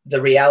 But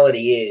the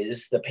reality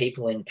is, the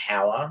people in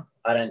power,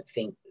 I don't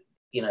think,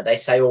 they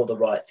say all the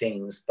right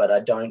things, but I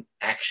don't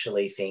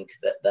actually think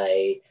that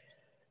they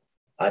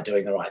are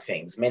doing the right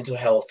things. Mental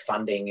health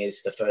funding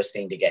is the first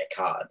thing to get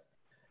cut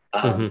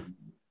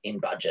in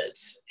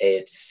budgets.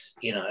 It's,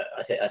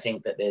 I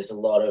think that there's a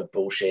lot of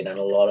bullshit and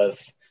a lot of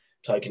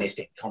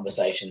tokenistic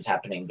conversations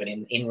happening. But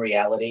in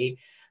reality,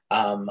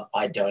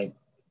 I don't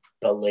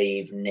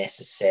believe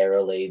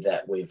necessarily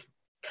that we've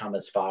come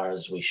as far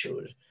as we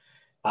should.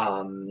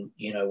 I'm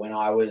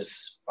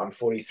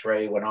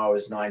 43, when I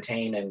was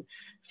 19 and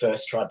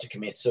first tried to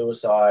commit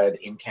suicide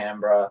in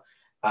Canberra,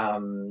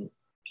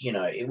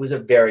 it was a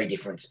very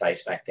different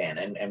space back then,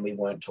 and we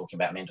weren't talking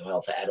about mental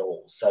health at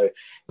all. So,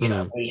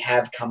 we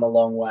have come a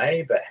long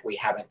way, but we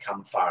haven't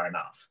come far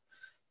enough,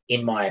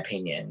 in my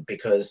opinion,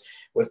 because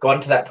we've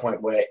gotten to that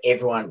point where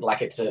everyone,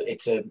 like, it's a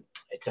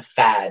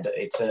fad,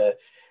 it's a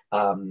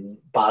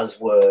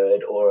buzzword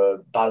or a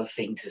buzz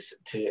thing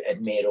to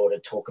admit or to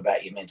talk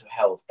about your mental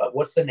health. But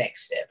what's the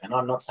next step? And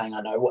I'm not saying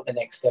I know what the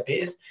next step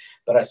is,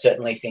 but I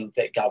certainly think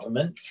that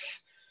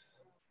governments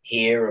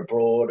here,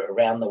 abroad,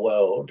 around the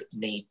world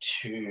need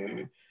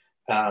to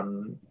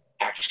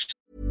actually.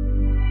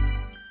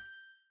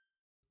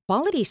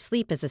 Quality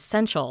sleep is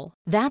essential.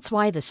 That's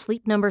why the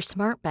Sleep Number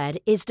Smart Bed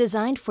is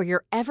designed for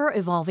your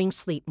ever-evolving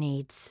sleep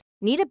needs.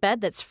 Need a bed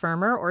that's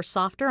firmer or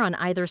softer on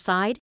either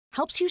side?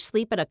 Helps you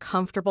sleep at a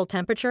comfortable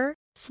temperature?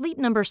 Sleep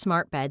Number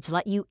Smart Beds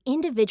let you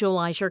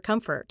individualize your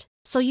comfort,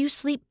 so you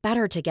sleep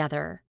better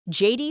together.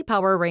 J.D.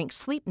 Power ranks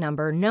Sleep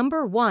Number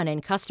number 1 in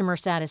customer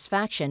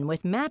satisfaction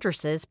with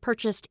mattresses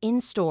purchased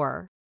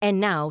in-store. And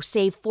now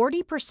save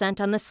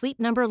 40% on the Sleep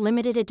Number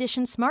Limited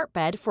Edition Smart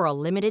Bed for a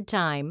limited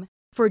time.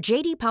 For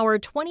J.D. Power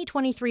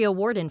 2023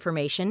 award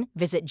information,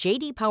 visit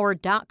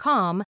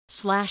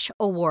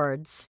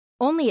jdpower.com/awards.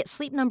 Only at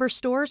Sleep Number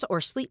stores or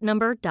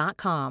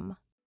sleepnumber.com.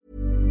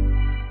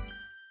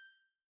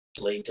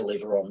 actually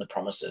deliver on the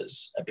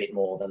promises a bit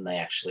more than they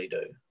actually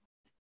do.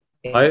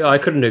 I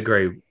couldn't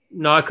agree.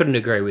 No, I couldn't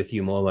agree with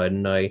you more,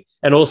 mate.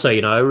 And also,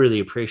 I really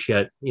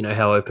appreciate,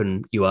 how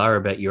open you are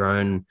about your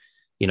own,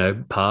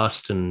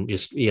 past, and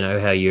just,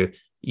 how you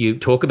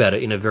talk about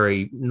it in a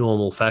very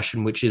normal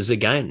fashion, which is,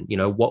 again,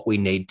 what we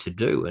need to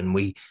do. And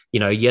we,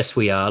 yes,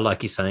 we are,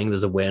 like you're saying,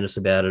 there's awareness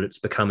about it. It's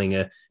becoming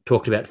a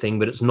talked about thing,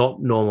 but it's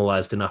not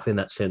normalized enough in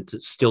that sense.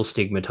 It's still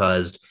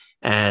stigmatized.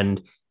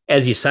 And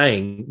as you're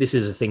saying, this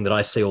is a thing that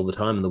I see all the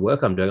time in the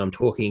work I'm doing. I'm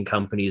talking in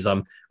companies.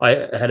 I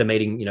had a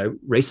meeting,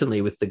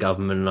 recently with the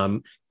government, and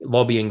I'm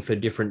lobbying for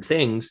different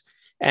things.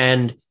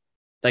 And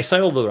they say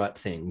all the right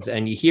things,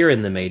 and you hear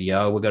in the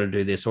media, oh, we've got to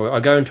do this. Or I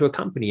go into a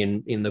company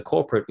in the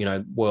corporate,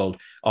 world.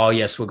 Oh,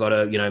 yes, we've got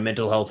to,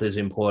 mental health is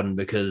important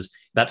because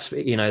that's,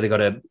 they've got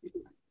to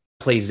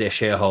please their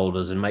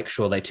shareholders and make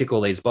sure they tick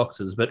all these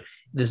boxes. But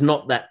there's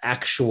not that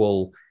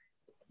actual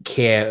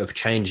care of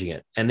changing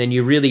it. And then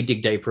you really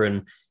dig deeper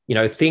and,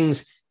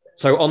 things.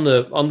 So on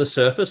the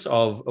surface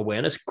of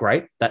awareness,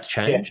 great, that's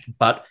changed. Yeah.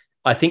 But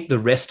I think the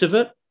rest of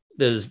it,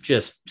 there's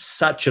just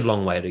such a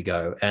long way to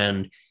go.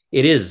 And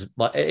it is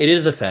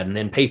a fad. And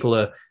then people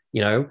are,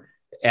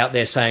 out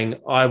there saying,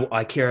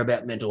 I care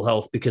about mental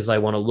health because they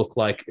want to look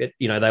like it,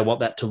 they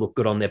want that to look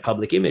good on their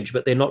public image,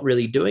 but they're not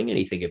really doing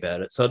anything about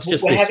it. So it's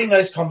just we're having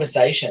those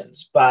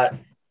conversations, but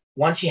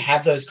once you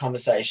have those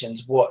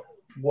conversations, what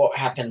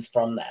happens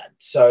from that?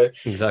 So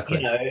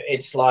exactly,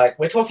 it's like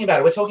we're talking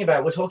about it,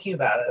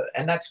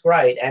 and that's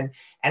great, and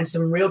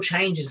some real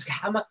changes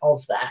come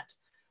of that.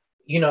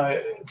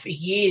 For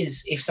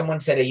years, if someone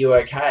said, "Are you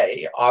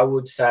okay?" I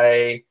would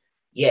say,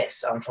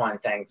 "Yes, I'm fine,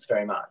 thanks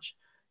very much."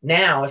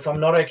 Now, if I'm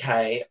not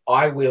okay,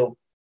 I will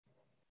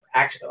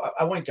actually,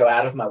 I won't go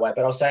out of my way,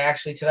 but I'll say,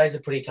 actually, today's a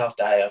pretty tough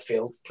day. I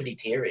feel pretty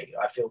teary.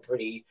 I feel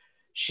pretty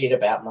shit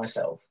about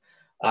myself.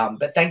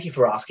 But thank you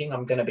for asking.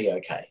 I'm going to be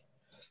okay.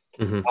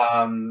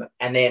 Mm-hmm.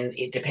 And then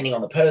depending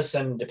on the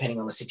person, depending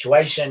on the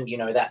situation,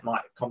 that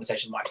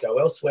conversation might go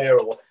elsewhere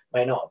or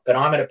may not. But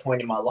I'm at a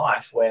point in my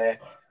life where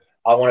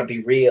I want to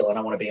be real and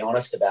I want to be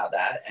honest about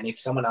that. And if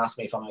someone asks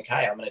me if I'm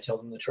okay, I'm going to tell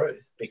them the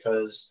truth,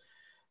 because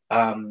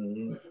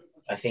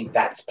I think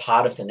that's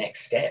part of the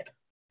next step.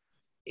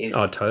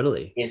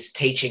 Is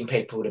teaching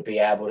people to be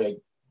able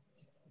to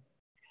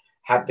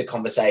have the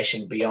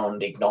conversation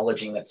beyond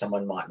acknowledging that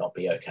someone might not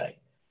be okay.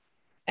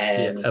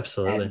 And,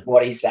 absolutely. And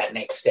what is that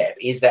next step?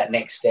 Is that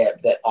next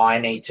step that I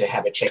need to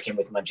have a check-in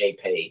with my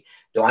GP?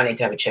 Do I need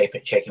to have a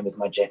check-in with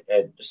my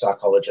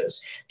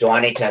psychologist? Do I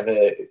need to have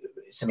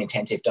some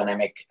intensive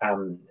dynamic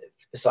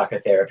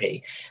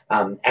psychotherapy?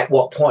 At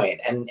what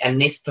point?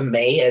 And this, for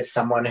me, as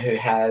someone who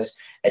has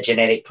a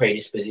genetic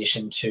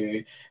predisposition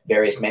to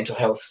various mental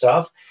health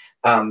stuff,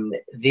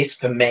 this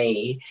for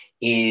me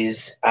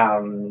is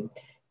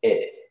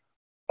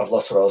I've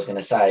lost what I was going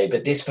to say,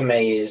 but this for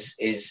me is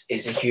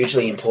a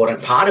hugely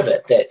important part of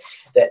it,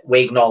 that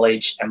we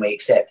acknowledge and we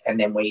accept, and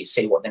then we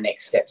see what the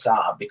next steps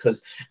are.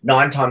 Because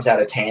 9 times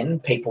out of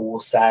 10, people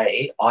will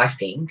say, I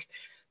think,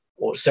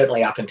 or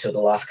certainly up until the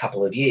last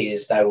couple of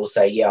years, they will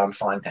say, yeah, I'm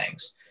fine,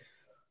 thanks.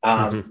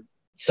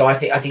 So I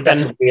think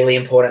that's a really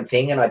important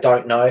thing. And I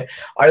don't know.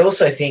 I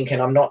also think,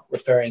 and I'm not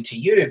referring to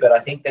you, but I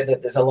think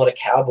that there's a lot of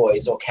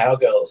cowboys or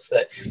cowgirls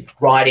that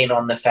ride in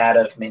on the fad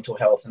of mental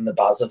health and the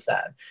buzz of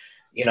that.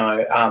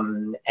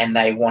 And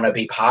they want to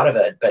be part of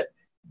it, but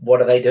what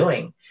are they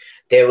doing?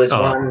 There was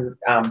one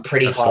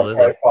pretty absolutely.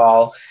 high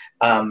profile.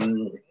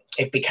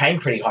 It became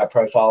pretty high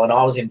profile, and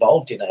I was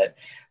involved in it.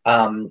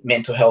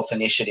 Mental health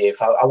initiative.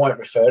 I won't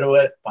refer to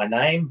it by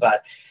name,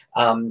 but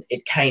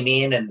it came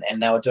in,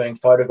 and they were doing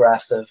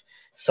photographs of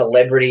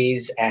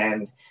celebrities,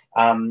 and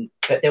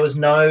but there was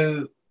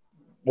no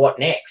what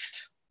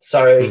next.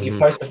 So you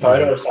post a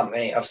photo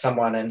of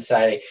someone and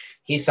say,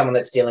 here's someone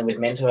that's dealing with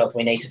mental health.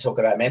 We need to talk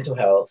about mental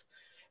health.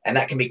 And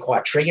that can be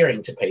quite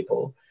triggering to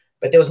people.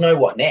 But there was no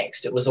what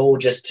next. It was all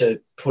just to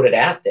put it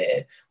out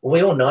there. Well,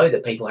 we all know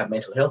that people have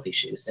mental health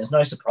issues. There's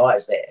no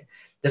surprise there.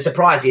 The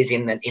surprise is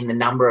in the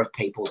number of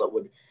people that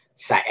would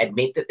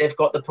admit that they've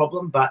got the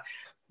problem. But,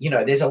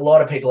 there's a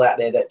lot of people out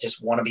there that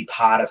just want to be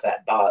part of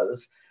that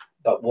buzz.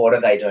 But what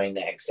are they doing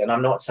next? And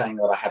I'm not saying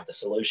that I have the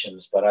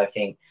solutions, but I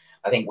think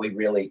we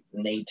really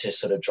need to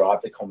sort of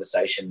drive the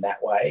conversation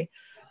that way.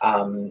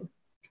 I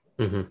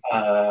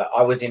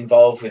was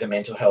involved with a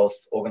mental health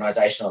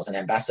organization. I was an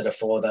ambassador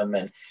for them,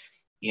 and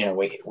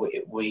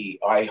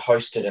I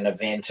hosted an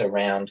event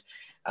around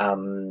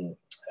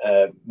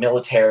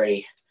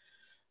military,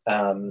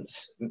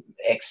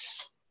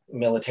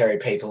 ex-military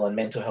people and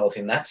mental health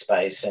in that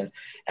space. And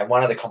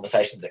one of the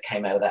conversations that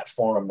came out of that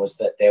forum was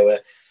that there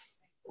were,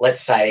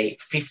 let's say,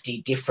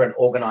 50 different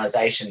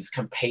organizations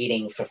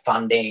competing for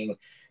funding,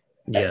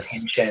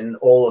 attention,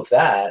 all of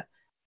that.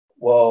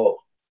 Well,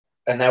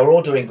 and they were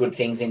all doing good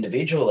things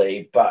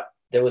individually, but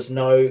there was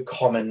no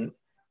common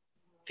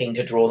thing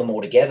to draw them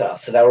all together.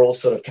 So they were all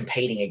sort of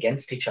competing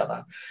against each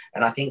other.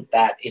 And I think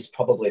that is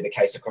probably the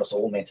case across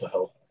all mental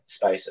health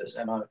spaces.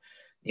 And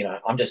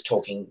I'm just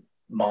talking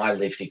my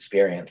lived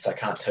experience. I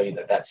can't tell you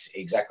that that's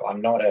exactly,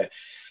 I'm not a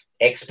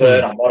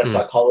expert. I'm not a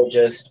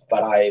psychologist,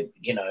 but I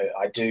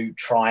do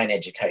try and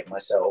educate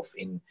myself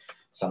in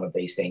some of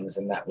these things,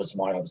 and that was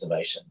my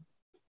observation.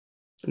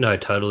 No,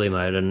 totally,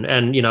 mate.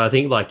 And I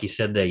think, like you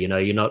said there,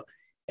 you're not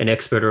an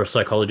expert or a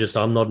psychologist.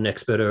 I'm not an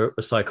expert or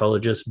a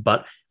psychologist,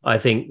 but I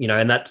think,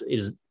 and that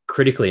is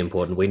critically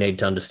important. We need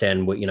to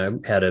understand what,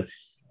 how to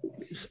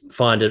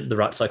find the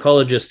right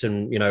psychologist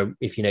and,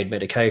 if you need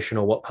medication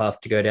or what path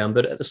to go down.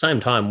 But at the same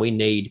time, we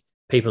need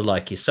people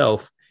like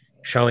yourself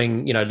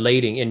showing,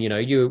 leading, and,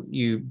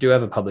 you do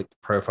have a public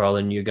profile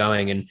and you're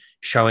going and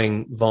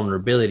showing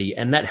vulnerability,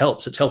 and that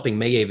helps. It's helping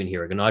me even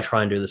here. And I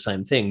try and do the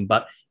same thing,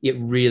 but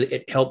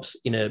it helps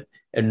in an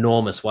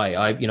enormous way.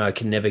 I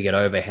can never get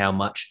over how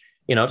much,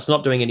 it's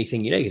not doing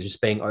anything unique. It's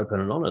just being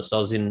open and honest. I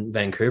was in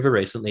Vancouver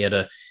recently at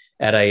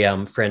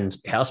a friend's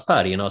house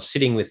party, and I was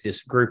sitting with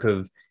this group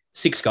of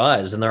 6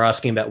 guys, and they're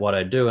asking about what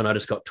I do. And I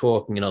just got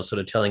talking, and I was sort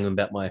of telling them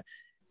about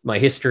my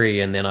history.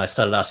 And then I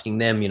started asking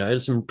them,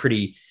 some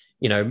pretty,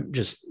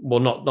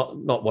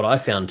 not what I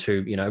found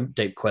too,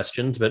 deep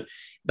questions, but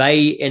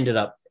they ended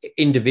up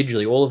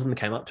individually, all of them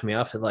came up to me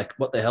after, like,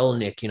 what the hell,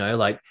 Nick,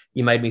 like,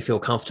 you made me feel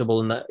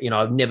comfortable, and that,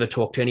 I've never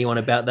talked to anyone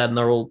about that.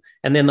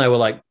 And then they were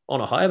like on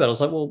a high about it. I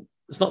was like, well,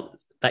 it's not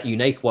that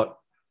unique what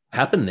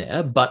happened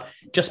there, but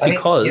just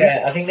because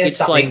I think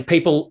it's like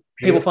people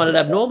find it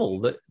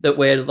abnormal that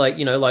we're like,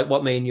 like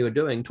what me and you are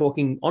doing,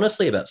 talking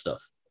honestly about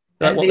stuff.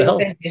 Like, and what the hell?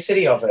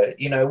 authenticity of it,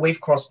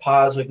 we've crossed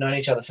paths, we've known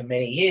each other for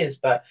many years,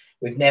 but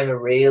we've never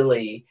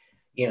really,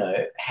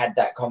 had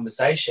that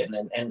conversation.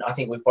 And I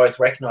think we've both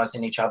recognized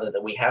in each other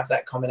that we have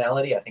that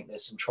commonality. I think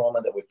there's some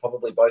trauma that we've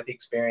probably both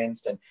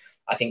experienced, and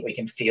I think we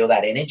can feel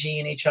that energy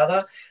in each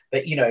other.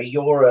 But,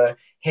 you're a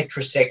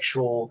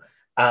heterosexual,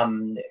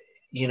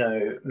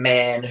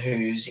 man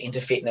who's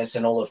into fitness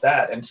and all of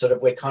that. And sort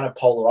of we're kind of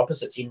polar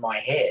opposites in my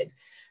head.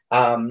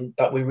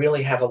 But we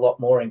really have a lot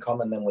more in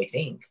common than we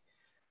think.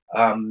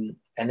 And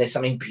there's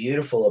something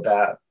beautiful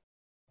about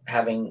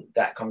having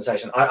that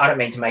conversation. I don't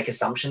mean to make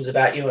assumptions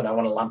about you, and I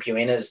want to lump you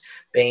in as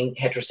being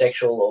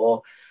heterosexual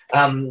or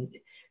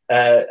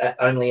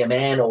only a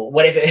man or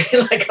whatever.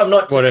 Like, I'm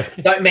not,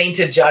 don't mean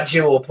to judge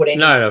you or put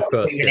any, of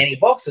course, in any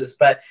boxes,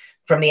 but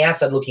from the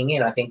outside looking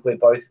in, I think we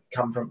both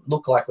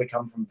look like we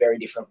come from very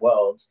different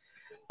worlds.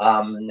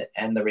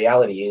 And the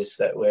reality is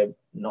that we're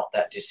not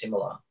that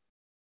dissimilar.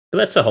 But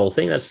that's the whole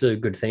thing. That's the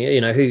good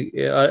thing.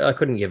 I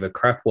couldn't give a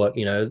crap what,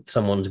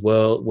 someone's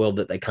world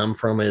that they come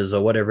from is,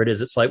 or whatever it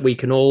is. It's like we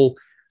can all,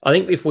 I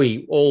think if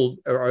we all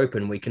are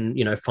open, we can,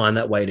 find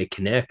that way to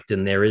connect.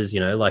 And there is,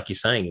 like you're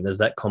saying, there's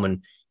that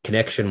common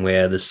connection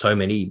where there's so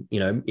many,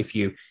 if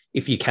you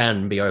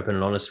can be open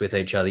and honest with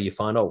each other, you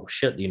find, oh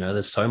shit,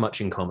 there's so much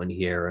in common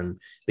here.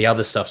 And the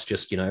other stuff's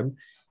just, a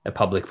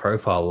public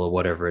profile or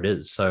whatever it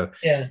is. So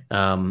yeah,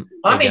 I'm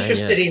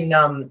interested in,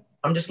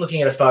 I'm just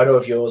looking at a photo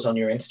of yours on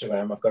your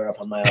Instagram. I've got it up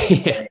on my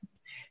screen.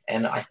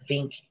 And I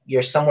think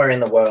you're somewhere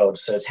in the world.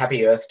 So it's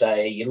Happy Earth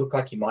Day. You look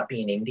like you might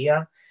be in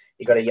India.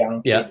 You got a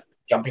young kid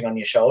jumping on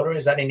your shoulder.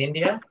 Is that in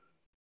India?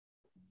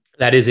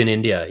 That is in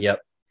India,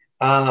 yep.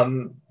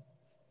 And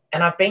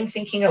I've been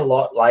thinking a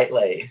lot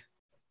lately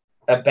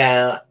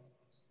about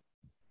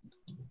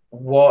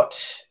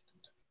what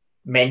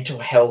mental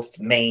health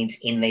means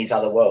in these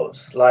other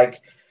worlds.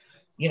 Like,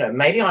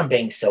 maybe I'm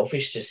being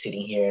selfish just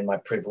sitting here in my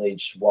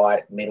privileged,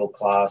 white,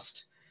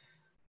 middle-class,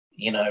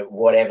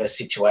 whatever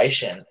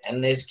situation.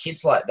 And there's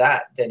kids like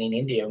that in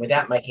India,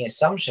 without making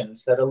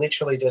assumptions, that are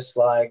literally just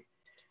like,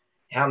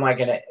 how am I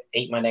going to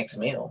eat my next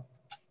meal?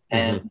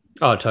 And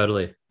oh,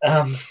 totally.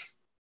 I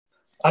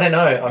don't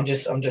know. I'm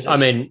just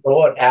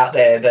thought out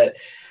there that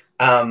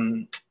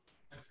I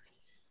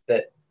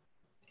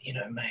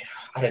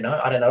don't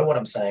know what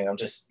I'm saying. I'm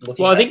just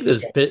looking. Well, I think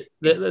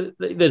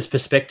there's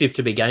perspective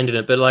to be gained in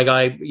it. But like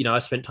I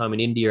spent time in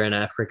India and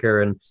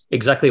Africa, and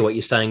exactly what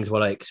you're saying is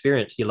what I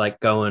experienced. You like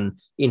go and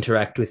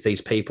interact with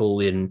these people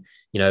in,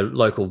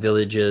 local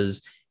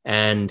villages,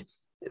 and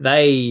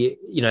they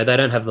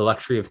don't have the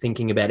luxury of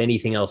thinking about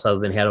anything else other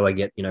than how do I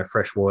get,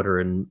 fresh water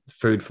and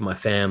food for my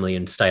family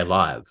and stay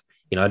alive.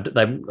 A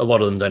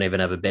lot of them don't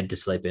even have a bed to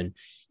sleep in.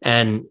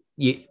 And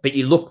you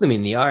look them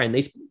in the eye,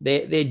 and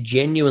they're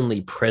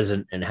genuinely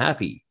present and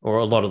happy, or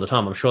a lot of the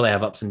time. I'm sure they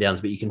have ups and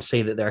downs, but you can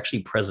see that they're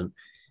actually present.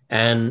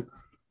 And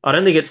I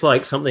don't think it's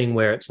like something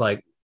where it's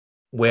like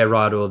we're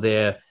right or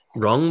they're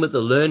wrong, but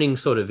the learning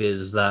sort of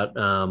is that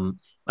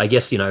I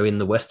guess, in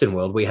the Western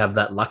world, we have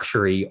that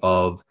luxury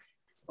of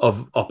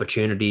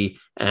opportunity,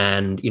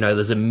 and,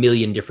 there's a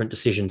million different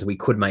decisions we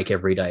could make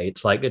every day.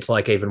 It's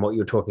like even what you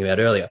were talking about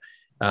earlier.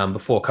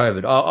 Before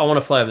COVID, I want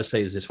to fly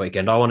overseas this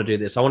weekend. I want to do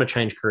this. I want to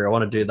change career. I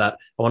want to do that.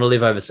 I want to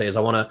live overseas. I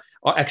want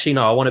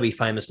to be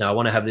famous now. I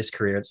want to have this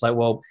career. It's like,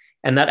 well,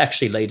 and that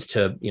actually leads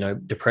to,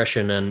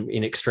 depression and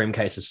in extreme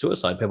cases,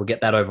 suicide. People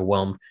get that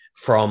overwhelmed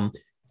from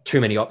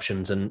too many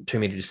options and too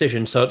many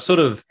decisions. So it's sort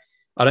of,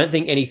 I don't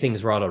think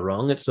anything's right or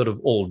wrong. It's sort of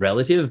all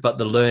relative, but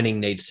the learning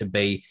needs to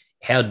be,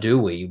 how do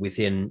we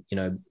within,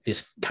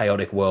 this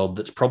chaotic world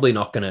that's probably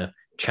not going to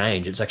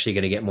change. It's actually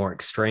going to get more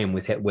extreme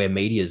with where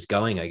media is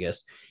going, I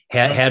guess.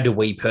 How do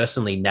we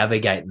personally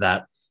navigate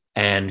that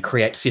and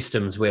create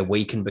systems where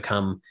we can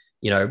become,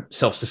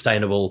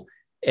 self-sustainable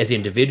as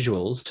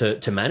individuals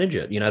to manage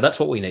it. That's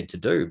what we need to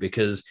do,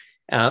 because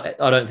I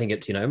don't think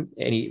it's,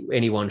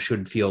 anyone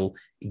should feel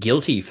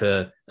guilty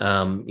for,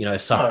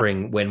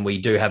 suffering when we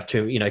do have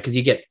to, because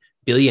you get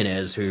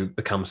billionaires who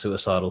become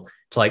suicidal.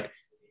 It's like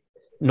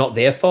not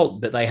their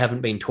fault, but they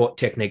haven't been taught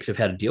techniques of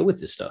how to deal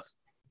with this stuff.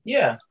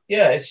 Yeah.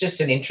 It's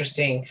just it's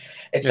something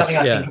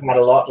I think about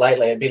a lot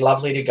lately. It'd be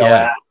lovely to go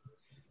out,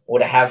 or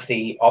to have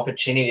the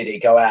opportunity to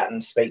go out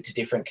and speak to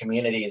different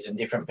communities and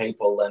different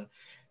people and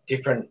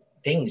different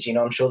things.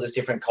 I'm sure there's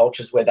different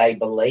cultures where they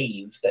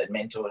believe that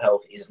mental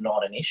health is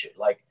not an issue.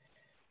 Like,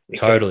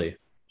 totally.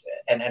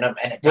 And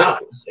it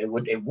does. It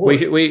would.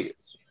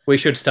 We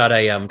should start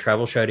a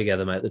travel show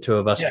together, mate. The two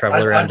of us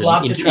travel around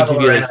and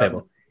interview these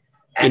people.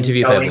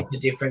 Interview people into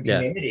different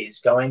communities,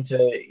 going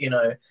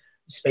to,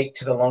 speak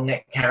to the long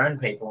neck Karen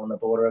people on the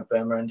border of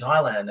Burma and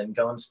Thailand, and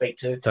go and speak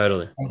to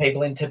some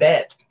people in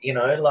Tibet.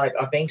 Like,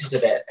 I've been to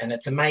Tibet and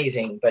it's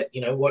amazing, but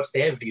what's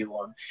their view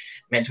on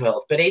mental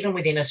health? But even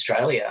within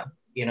Australia,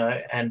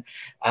 and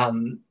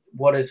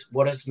what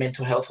does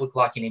mental health look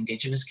like in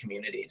Indigenous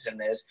communities? And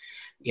there's,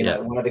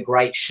 one of the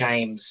great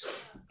shames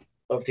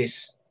of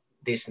this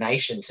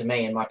nation to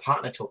me, and my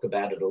partner talk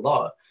about it a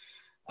lot.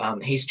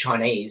 He's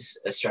Chinese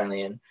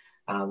Australian,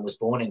 was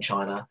born in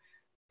China.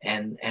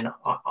 And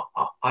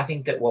I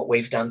think that what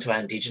we've done to our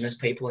Indigenous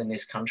people in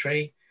this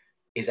country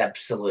is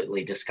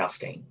absolutely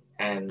disgusting,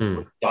 and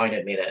we don't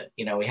admit it.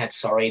 We had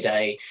Sorry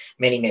Day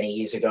many, many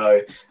years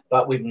ago,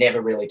 but we've never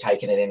really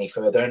taken it any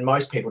further. And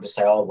most people just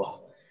say, oh,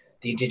 well,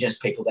 the Indigenous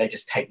people, they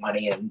just take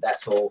money and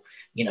that's all,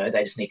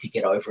 they just need to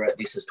get over it.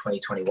 This is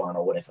 2021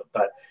 or whatever.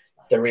 But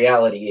the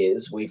reality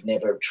is we've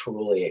never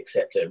truly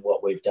accepted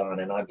what we've done.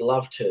 And I'd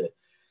love to,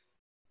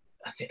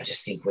 I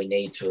just think we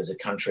need to, as a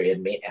country,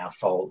 admit our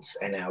faults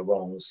and our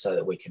wrongs so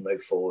that we can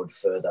move forward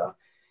further.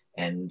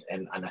 And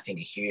I think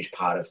a huge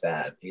part of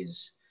that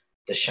is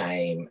the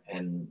shame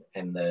and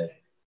the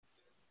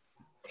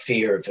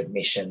fear of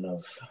admission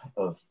of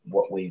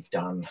what we've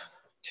done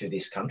to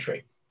this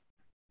country.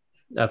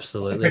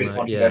 Absolutely, pretty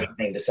controversial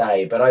thing to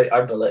say, but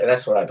I believe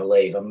that's what I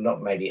believe. I'm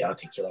not maybe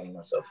articulating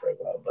myself very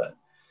well, but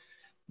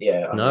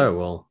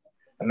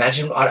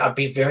imagine. I'd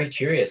be very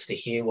curious to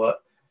hear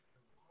what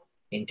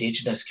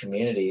Indigenous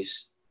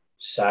communities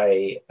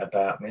say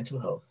about mental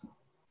health.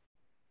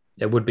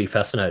 It would be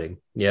fascinating.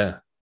 Yeah,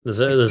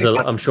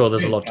 I'm sure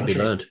there's a lot to be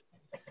learned.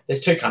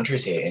 There's 2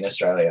 countries here in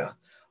Australia,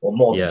 or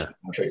more than 2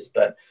 countries,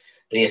 but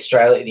the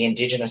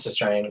Indigenous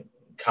Australian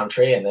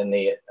country, and then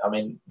the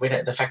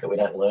fact that we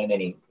don't learn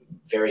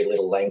very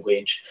little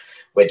language.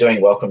 We're doing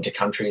welcome to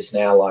countries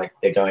now, like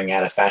they're going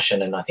out of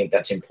fashion, and I think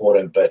that's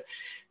important. But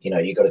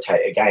you've got to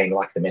take, again,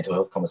 like the mental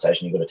health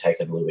conversation, you've got to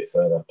take it a little bit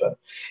further. But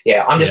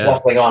I'm just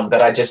waffling on.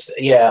 But I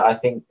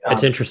think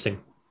it's interesting.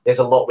 There's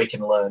a lot we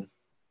can learn.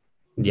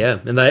 Yeah,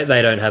 and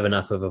they don't have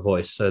enough of a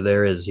voice, so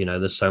there is,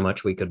 there's so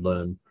much we could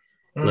learn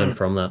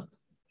from that.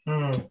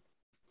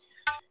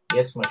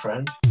 Yes, my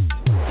friend.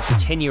 It's the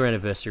 10-year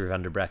anniversary of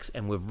Underbrax,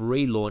 and we've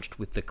relaunched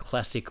with the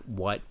classic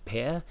white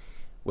pair.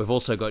 We've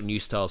also got new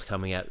styles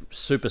coming out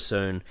super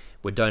soon.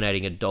 We're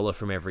donating $1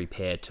 from every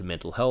pair to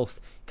mental health,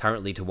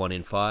 currently to 1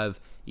 in 5.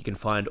 You can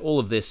find all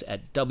of this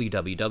at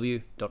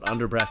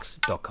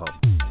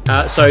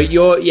www.underbrax.com. So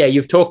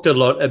you've talked a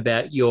lot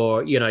about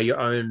your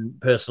own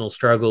personal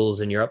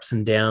struggles and your ups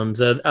and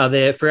downs. Are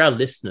there, for our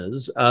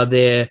listeners,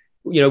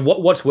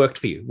 what's worked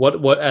for you?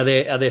 What are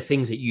there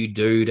things that you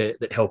do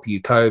that help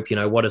you cope?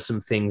 What are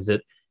some things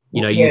that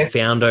you've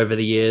found over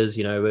the years?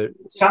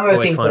 Some of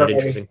the things find it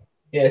interesting.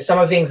 Yeah, some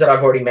of the things that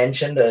I've already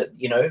mentioned are,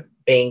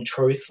 being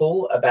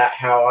truthful about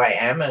how I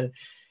am, and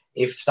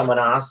if someone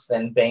asks,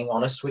 then being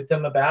honest with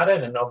them about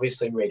it, and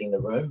obviously reading the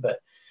room. But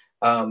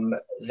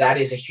that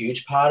is a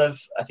huge part of,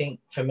 I think,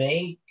 for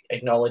me,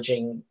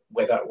 acknowledging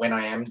when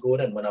I am good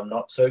and when I'm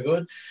not so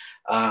good.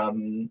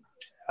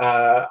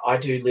 I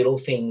do little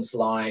things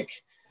like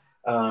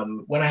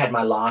when I had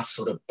my last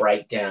sort of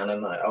breakdown,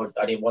 and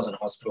I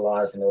wasn't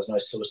hospitalized and there was no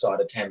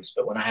suicide attempts,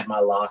 but when I had my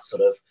last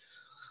sort of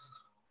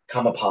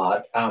come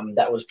apart,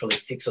 that was probably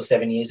 6 or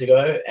 7 years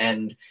ago.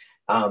 And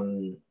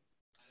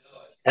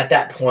at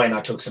that point,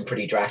 I took some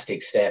pretty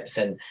drastic steps,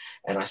 and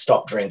I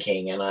stopped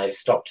drinking, and I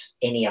stopped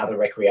any other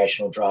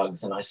recreational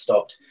drugs, and I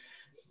stopped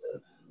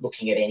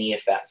looking at any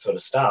of that sort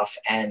of stuff.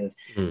 And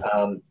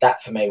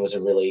that for me was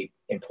a really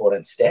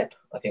important step.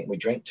 I think we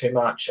drink too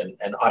much, and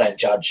I don't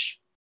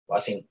judge. I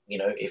think,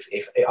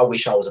 if I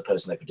wish I was a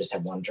person that could just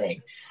have one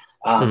drink.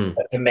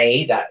 But for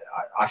me, that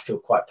I feel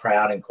quite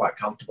proud and quite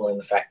comfortable in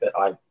the fact that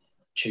I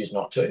choose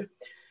not to.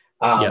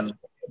 So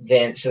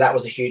that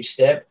was a huge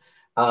step.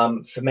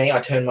 For me, I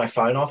turn my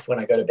phone off when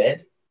I go to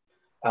bed.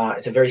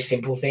 It's a very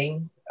simple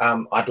thing.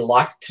 I'd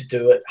like to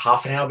do it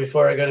half an hour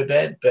before I go to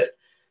bed, but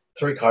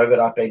through COVID,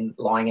 I've been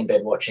lying in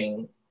bed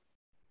watching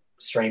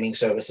streaming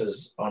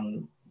services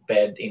in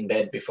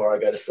bed before I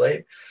go to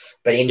sleep.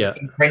 But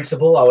in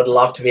principle, I would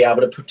love to be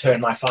able to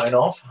turn my phone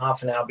off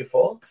half an hour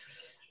before.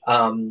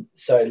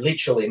 So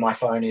literally my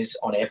phone is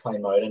on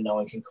airplane mode, and no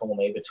one can call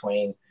me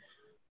between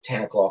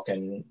 10 o'clock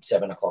and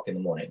 7 o'clock in the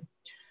morning.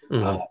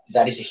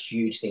 That is a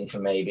huge thing for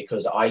me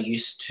because I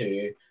used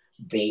to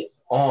be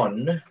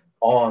on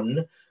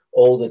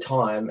all the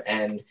time,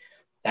 and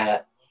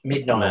at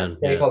midnight,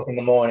 3 o'clock in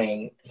the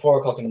morning, 4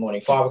 o'clock in the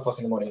morning, 5 o'clock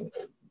in the morning,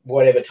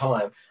 whatever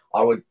time,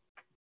 I would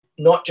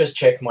not just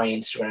check my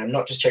Instagram,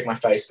 not just check my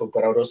Facebook,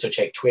 but I would also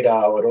check Twitter.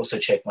 I would also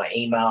check my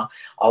email.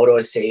 I would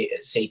always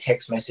see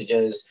text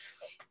messages,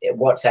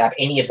 WhatsApp,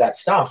 any of that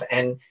stuff.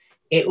 And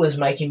it was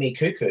making me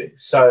cuckoo.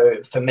 So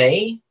for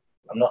me,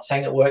 I'm not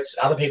saying it works.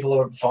 Other people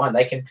are fine.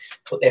 They can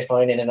put their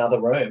phone in another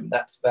room.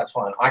 That's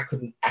fine. I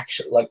couldn't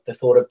actually, like, the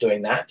thought of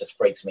doing that just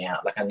freaks me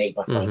out. Like, I need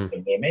my phone to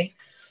be near me,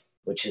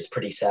 which is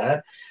pretty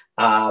sad.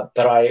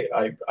 But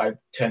I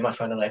turn my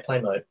phone on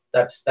airplane mode.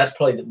 That's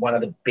probably one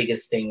of the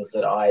biggest things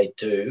that I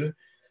do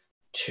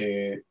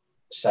to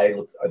say,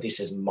 look, this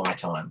is my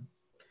time.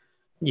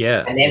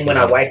 Yeah. And then when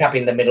I wake up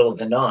in the middle of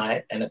the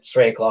night and it's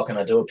 3 o'clock and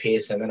I do a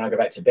piss and then I go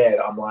back to bed,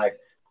 I'm like,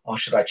 oh,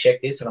 should I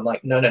check this? And I'm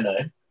like, no.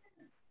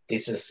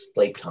 This is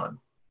sleep time.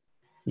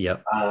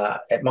 Yep.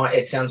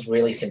 It sounds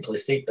really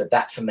simplistic, but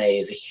that for me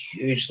is a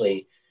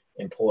hugely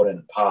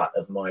important part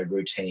of my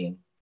routine.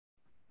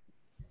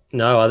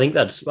 No, I think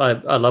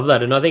I love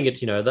that. And I think it's,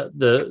 that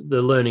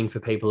the learning for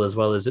people as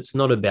well is it's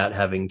not about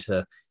having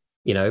to,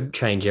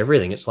 change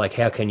everything. It's like,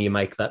 how can you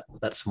make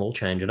that small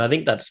change? And I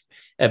think that's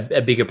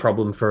a bigger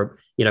problem for,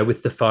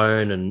 with the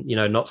phone and,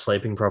 not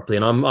sleeping properly.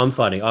 And I'm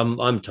finding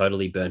I'm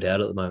totally burnt out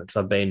at the moment because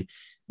I've been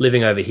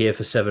living over here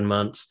for 7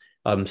 months.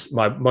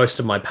 Most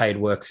of my paid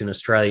work's in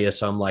Australia,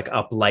 so I'm like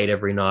up late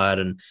every night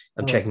and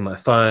I'm checking my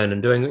phone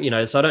and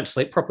doing, so I don't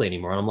sleep properly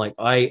anymore. And I'm like,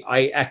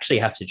 I actually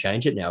have to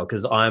change it now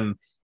because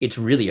it's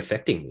really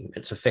affecting me.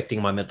 It's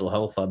affecting my mental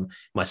health.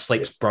 My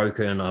sleep's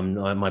broken.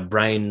 My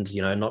brain's,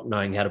 not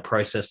knowing how to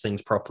process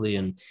things properly.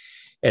 And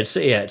I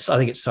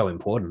think it's so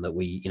important that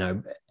we,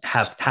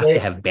 have to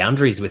have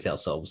boundaries with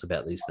ourselves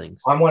about these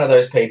things. I'm one of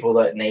those people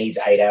that needs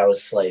 8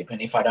 hours sleep.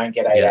 And if I don't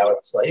get 8 hours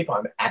sleep,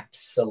 I'm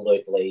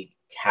absolutely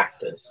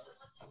cactus.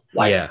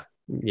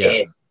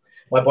 Dead.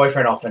 My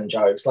boyfriend often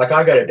jokes, like,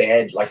 I go to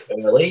bed like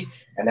early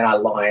and then I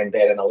lie in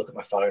bed and I look at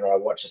my phone or I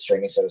watch a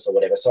streaming service or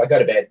whatever. So I go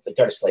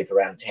to sleep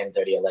around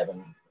 10:30,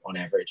 11 on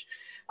average.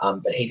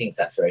 But he thinks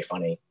that's very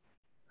funny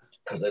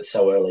because it's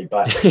so early.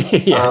 But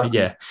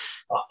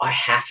I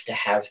have to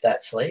have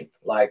that sleep.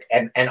 Like,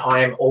 and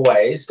I'm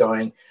always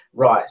going,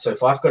 right, so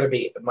if I've got to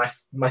be,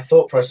 my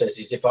thought process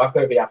is if I've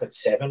got to be up at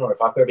 7 or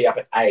if I've got to be up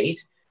at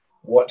 8,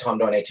 what time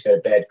do I need to go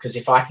to bed? Because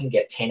if I can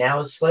get 10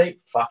 hours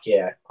sleep, fuck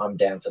yeah, I'm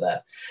down for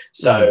that.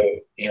 So,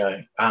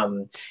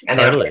 and then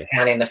I'm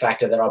counting the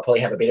factor that I'll probably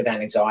have a bit of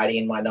anxiety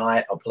in my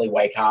night. I'll probably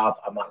wake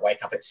up. I might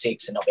wake up at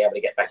 6 and not be able to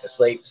get back to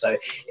sleep. So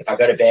if I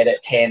go to bed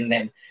at 10,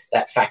 then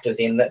that factors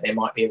in that there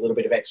might be a little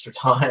bit of extra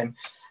time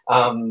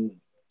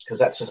because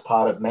that's just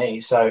part of me.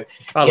 So,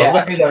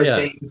 I do those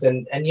things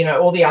and,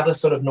 all the other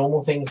sort of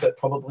normal things that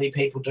probably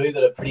people do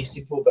that are pretty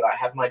simple, but I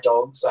have my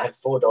dogs. I have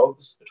 4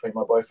 dogs between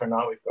my boyfriend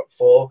and I. We've got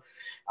 4.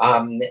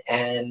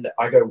 And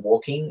I go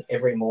walking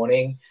every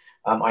morning.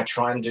 I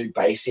try and do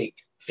basic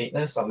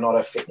fitness. I'm not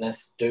a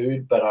fitness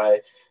dude, but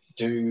I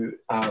do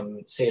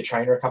see a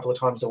trainer a couple of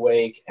times a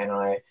week, and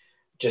I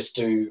just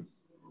do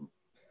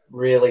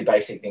really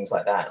basic things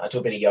like that. I do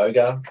a bit of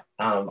yoga.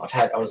 I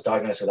was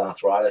diagnosed with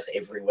arthritis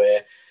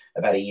everywhere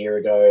about a year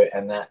ago,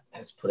 and that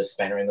has put a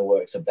spanner in the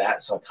works of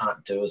that. So I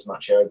can't do as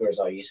much yoga as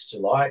I used to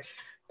like.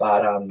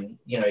 But,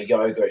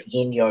 yoga,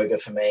 yin yoga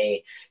for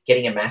me,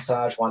 getting a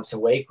massage once a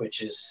week,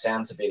 which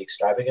sounds a bit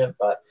extravagant,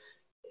 but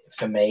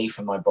for me,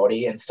 for my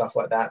body and stuff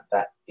like that,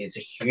 that is a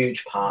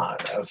huge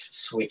part of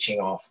switching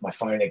off. My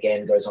phone,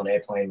 again, goes on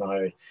airplane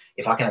mode.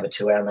 If I can have a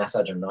 2-hour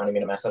massage or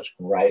 90-minute massage,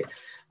 great.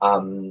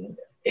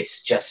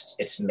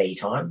 It's me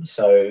time.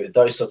 So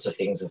those sorts of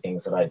things are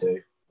things that I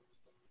do.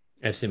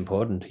 It's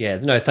important. Yeah.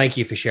 No, thank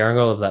you for sharing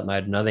all of that,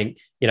 mate. And I think,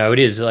 it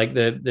is like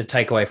the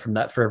takeaway from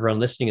that for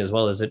everyone listening as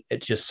well is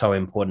it's just so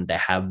important to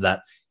have that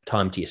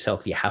time to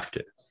yourself. You have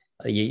to.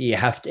 You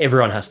have to.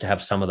 Everyone has to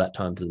have some of that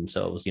time to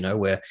themselves,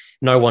 where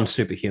no one's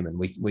superhuman.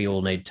 We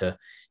all need to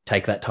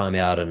take that time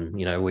out and,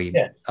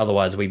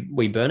 otherwise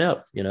we burn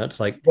out.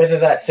 It's like. Whether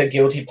that's a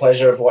guilty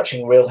pleasure of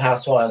watching Real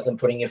Housewives and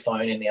putting your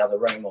phone in the other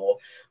room or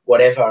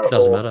whatever. It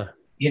doesn't matter.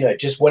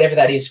 Just whatever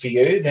that is for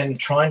you, then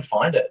try and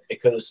find it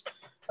because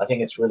I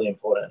think it's really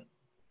important.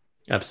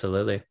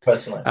 Absolutely.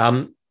 Personally.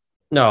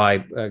 No, I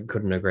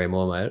couldn't agree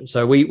more, mate.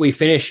 So we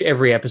finish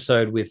every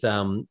episode with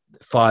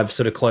 5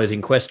 sort of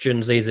closing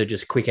questions. These are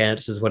just quick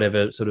answers,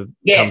 whatever sort of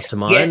comes to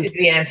mind. Yes is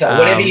the answer.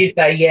 Whatever you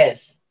say,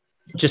 yes.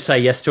 Just say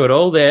yes to it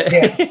all there.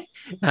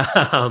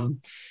 Yeah.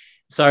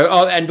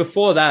 And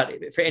before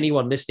that, for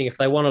anyone listening, if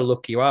they want to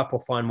look you up or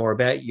find more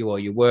about you or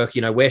your work,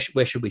 where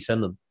should we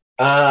send them?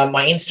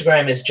 My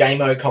Instagram is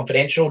JMO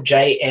Confidential,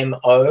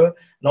 JMO,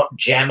 not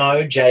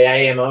Jamo,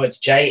 JAMO. It's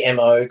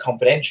JMO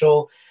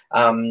Confidential.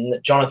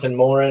 Jonathan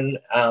Moran,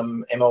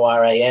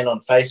 Moran on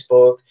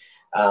Facebook.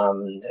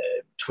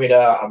 Twitter,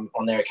 I'm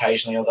on there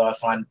occasionally, although I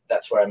find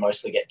that's where I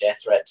mostly get death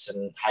threats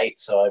and hate,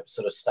 so I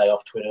sort of stay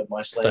off Twitter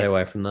mostly. Stay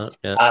away from that,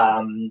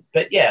 yeah.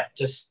 But yeah,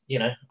 just,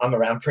 I'm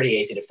around, pretty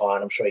easy to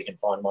find. I'm sure you can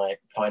find my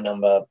phone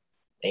number,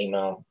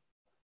 email.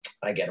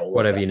 I get all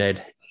whatever you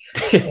need.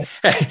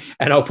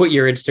 And I'll put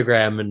your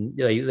Instagram and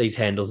these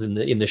handles in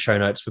the show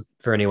notes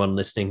for anyone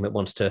listening that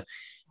wants to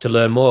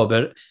learn more.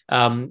 But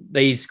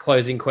these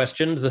closing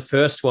questions, the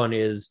first one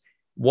is,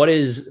 what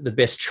is the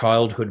best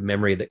childhood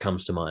memory that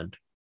comes to mind?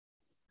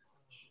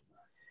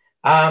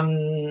 My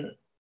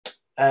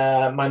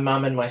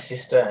mum and my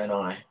sister and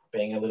I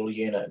being a little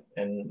unit,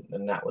 and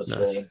that was nice.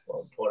 Really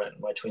important.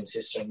 My twin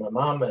sister and my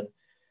mum, and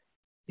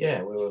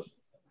yeah, we were.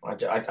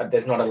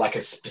 There's not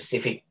a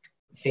specific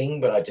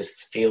thing, but I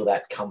just feel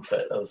that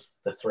comfort of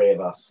the three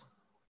of us.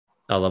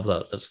 I love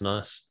that. That's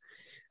nice.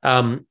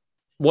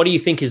 What do you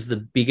think is the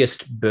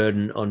biggest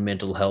burden on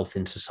mental health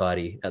in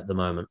society at the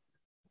moment?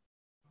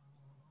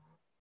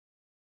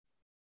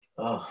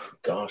 Oh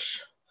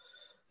gosh,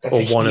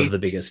 or one of the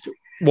biggest.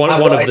 One of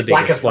the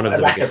biggest. One of the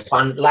biggest.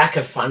 Lack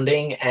of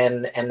funding,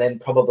 and then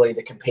probably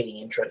the competing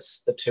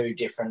interests, the two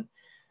different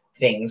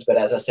things. But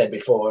as I said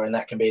before, and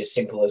that can be as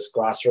simple as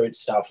grassroots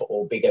stuff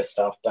or bigger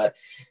stuff, but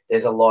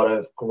there's a lot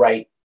of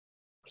great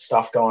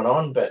stuff going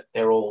on, but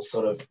they're all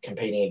sort of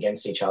competing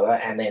against each other.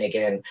 And then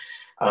again,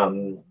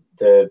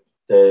 the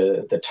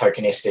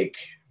tokenistic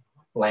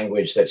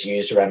language that's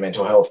used around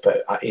mental health,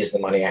 but is the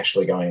money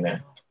actually going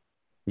there?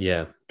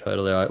 Yeah,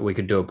 totally. We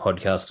could do a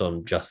podcast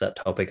on just that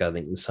topic. I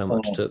think there's so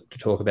much to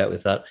talk about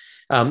with that.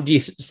 Do you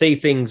see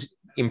things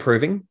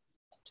improving?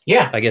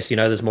 Yeah. I guess,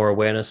 there's more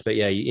awareness, but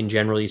yeah, in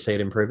general, you see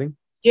it improving?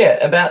 Yeah.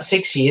 About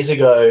 6 years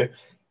ago,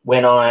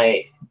 when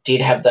I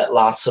did have that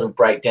last sort of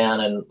breakdown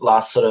and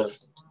last sort of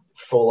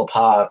fall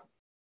apart,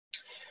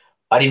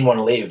 I didn't want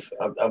to live.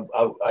 I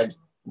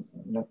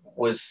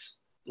was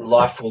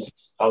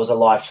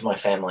alive for my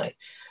family.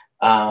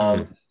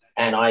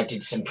 And I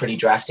did some pretty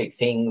drastic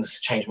things,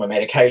 changed my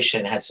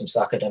medication, had some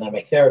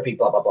psychodynamic therapy,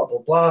 blah, blah, blah,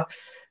 blah,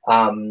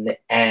 blah.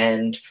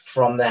 And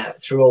from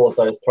that, through all of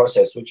those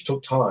processes, which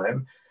took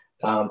time,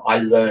 I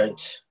learned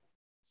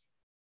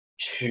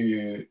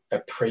to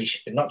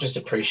not just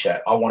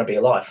appreciate, I want to be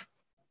alive.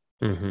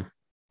 Mm-hmm.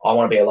 I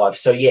want to be alive.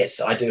 So yes,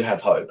 I do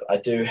have hope. I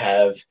do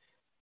have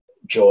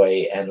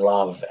joy and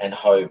love and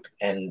hope,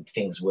 and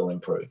things will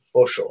improve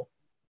for sure.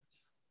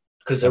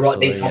 Because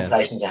these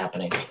conversations are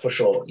happening for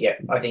sure. Yeah,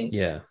 I think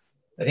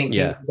things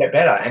will get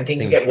better, and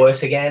things will get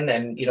worse again.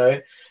 And,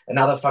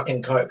 another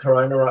fucking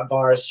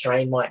coronavirus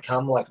strain might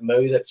come, like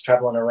Moo, that's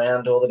traveling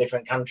around all the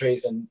different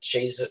countries, and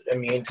she's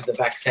immune to the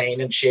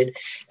vaccine and shit,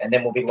 and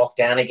then we'll be locked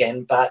down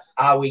again. But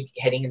are we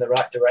heading in the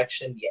right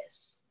direction?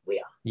 Yes, we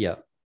are.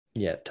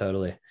 Yeah,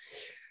 totally.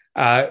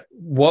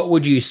 What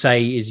would you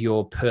say is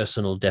your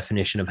personal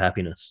definition of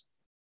happiness?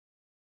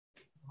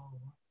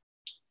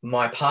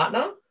 My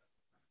partner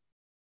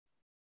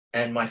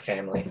and my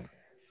family.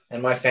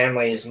 And my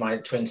family is my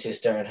twin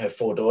sister and her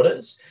 4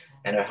 daughters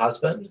and her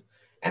husband,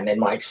 and then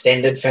my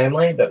extended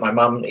family, but my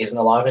mum isn't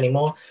alive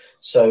anymore.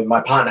 So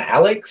my partner,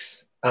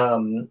 Alex,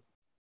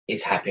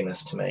 is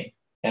happiness to me,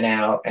 and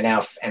our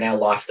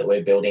life that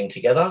we're building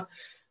together.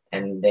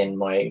 And then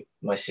my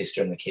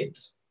sister and the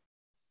kids.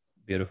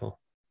 Beautiful.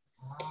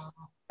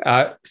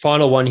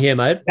 Final one here,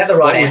 mate. Is that the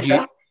right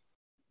answer?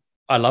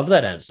 I love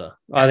that answer.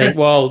 I think,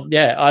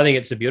 I think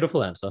it's a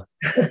beautiful answer.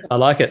 I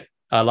like it.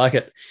 I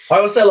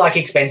also like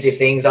expensive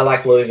things. I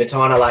like Louis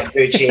Vuitton. I like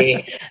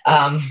Gucci.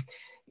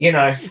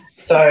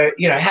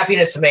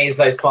 Happiness for me is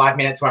those 5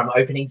 minutes where I'm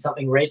opening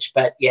something rich.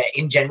 But yeah,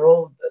 in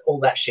general, all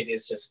that shit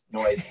is just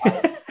noise.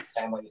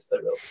 Family is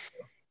the real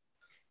thing.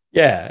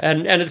 Yeah,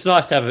 and it's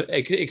nice to have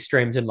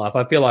extremes in life.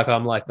 I feel like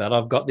I'm like that.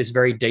 I've got this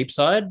very deep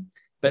side,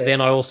 but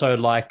then I also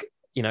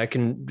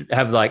can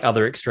have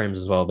other extremes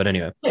as well. But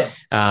anyway,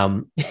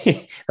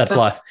 that's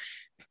life.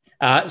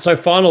 So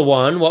final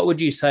one, what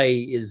would you say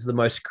is the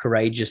most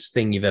courageous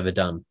thing you've ever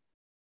done?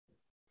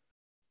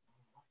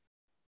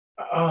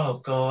 Oh,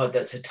 God,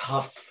 that's a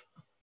tough...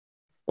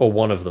 Or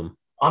one of them.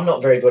 I'm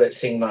not very good at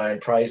singing my own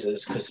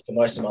praises, because for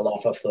most of my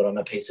life I've thought I'm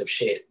a piece of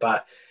shit.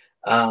 But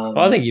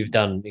I think you've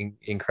done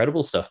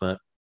incredible stuff, mate.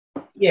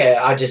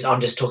 Yeah, I'm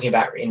just talking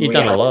about you've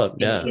done a lot,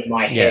 in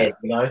my head,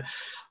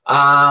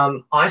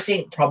 I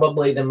think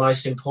probably the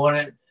most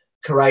important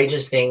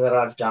courageous thing that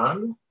I've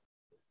done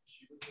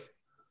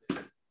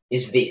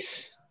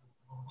is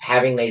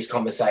having these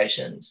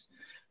conversations,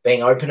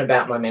 being open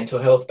about my mental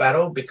health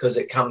battle, because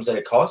it comes at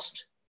a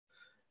cost,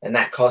 and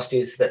that cost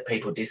is that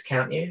people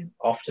discount you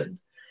often,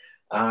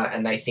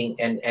 and they think,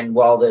 and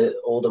while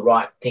all the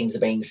right things are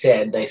being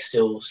said, they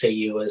still see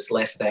you as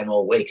less than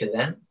or weaker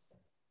than.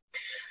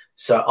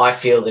 So I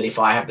feel that if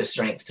I have the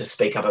strength to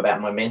speak up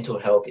about my mental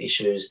health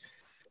issues,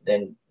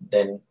 then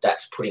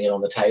that's putting it on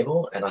the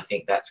table, and I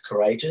think that's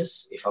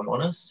courageous, if I'm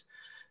honest.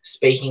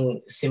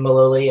 Speaking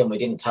similarly, and we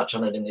didn't touch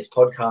on it in this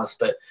podcast,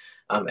 but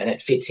and it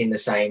fits in the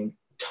same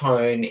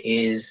tone,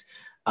 is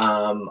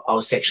I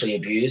was sexually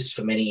abused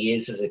for many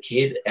years as a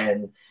kid,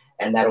 and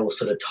that all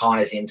sort of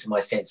ties into my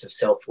sense of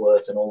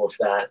self-worth and all of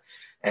that.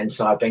 And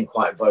so I've been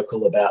quite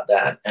vocal about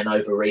that. And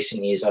over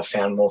recent years, I've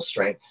found more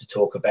strength to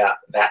talk about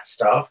that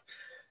stuff.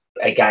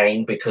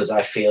 Again, because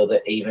I feel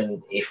that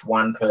even if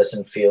one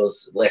person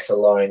feels less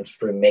alone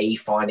through me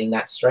finding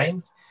that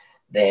strength,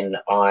 then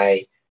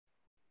I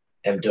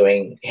am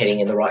heading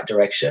in the right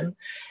direction.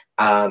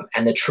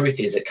 And the truth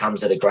is it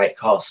comes at a great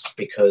cost,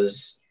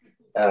 because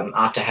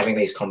after having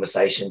these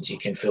conversations, you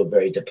can feel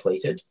very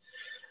depleted.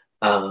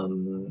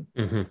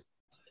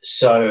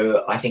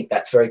 So I think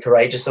that's very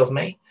courageous of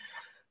me.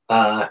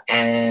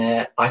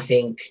 And I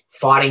think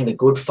fighting the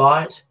good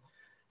fight,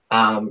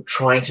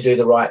 trying to do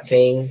the right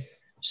thing,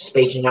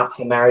 speaking up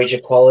for marriage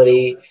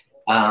equality,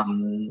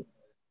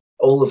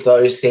 all of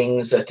those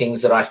things are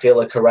things that I feel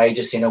are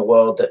courageous in a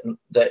world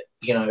that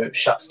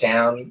shuts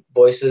down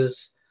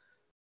voices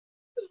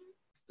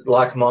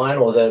like mine,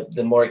 or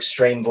the more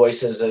extreme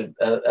voices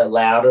are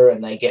louder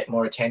and they get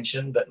more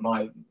attention. But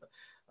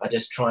I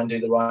just try and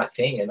do the right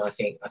thing, and I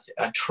think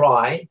I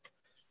try.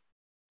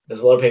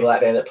 There's a lot of people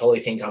out there that probably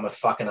think I'm a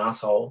fucking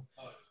asshole,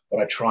 but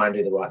I try and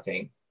do the right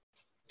thing.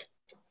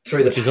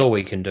 Which is all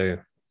we can do.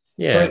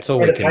 Yeah, it's all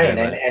we can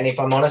do. And if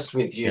I'm honest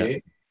with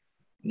you,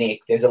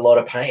 Nick, there's a lot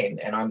of pain,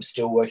 and I'm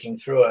still working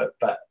through it.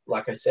 But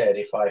like I said,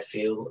 if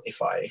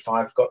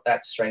I've got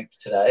that strength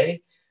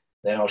today,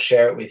 then I'll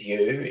share it with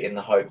you in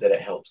the hope that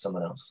it helps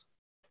someone else.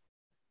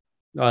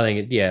 I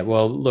think,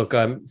 well, look,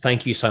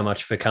 thank you so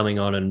much for coming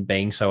on and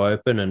being so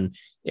open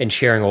and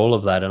sharing all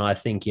of that. And I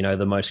think,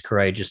 the most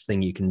courageous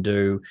thing you can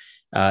do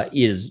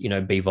is,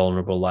 be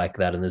vulnerable like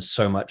that. And there's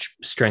so much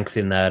strength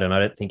in that. And I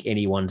don't think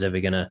anyone's ever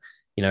going to,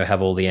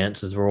 have all the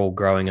answers. We're all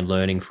growing and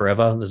learning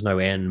forever. There's no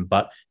end.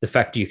 But the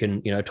fact you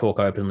can, talk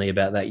openly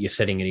about that, you're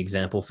setting an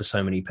example for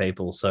so many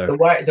people. So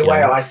the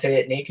way I see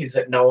it, Nick, is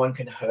that no one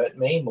can hurt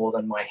me more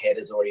than my head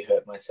has already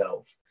hurt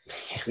myself.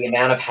 The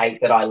amount of hate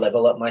that I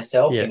level at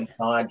myself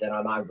inside, that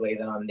I'm ugly,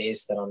 that I'm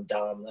this, that I'm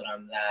dumb, that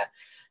I'm that.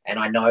 And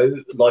I know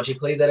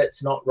logically that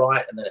it's not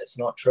right and that it's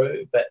not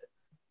true, but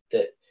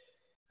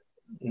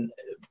no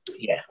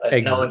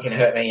one can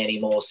hurt me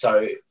anymore.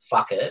 So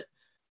fuck it.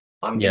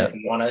 I'm going to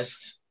be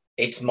honest.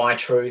 It's my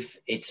truth.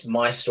 It's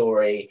my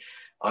story.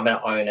 I'm going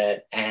to own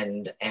it.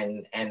 And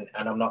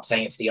I'm not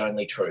saying it's the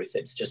only truth.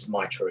 It's just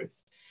my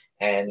truth.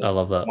 And I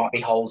love that. There might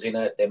be holes in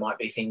it. There might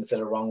be things that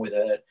are wrong with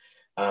it.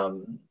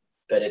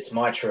 But it's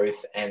my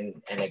truth.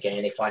 And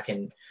again, if I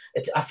can,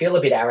 I feel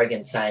a bit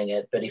arrogant saying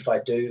it, but if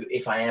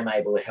I am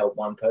able to help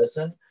one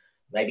person,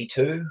 maybe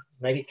two,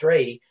 maybe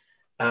three,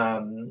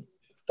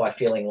 by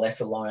feeling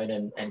less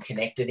alone and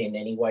connected in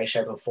any way,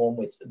 shape or form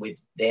with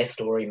their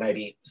story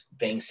maybe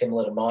being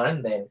similar to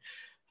mine, then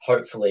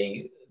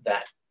hopefully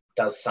that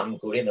does some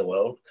good in the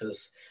world,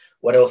 because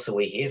what else are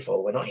we here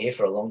for? We're not here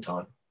for a long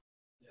time.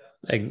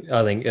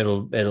 I think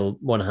it'll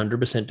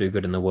 100% do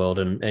good in the world.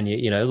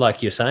 And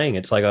like you're saying,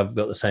 it's like I've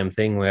got the same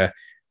thing where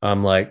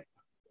I'm like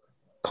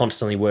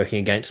constantly working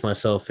against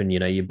myself, and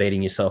you're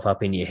beating yourself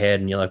up in your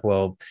head, and you're like,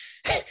 well,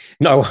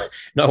 no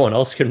one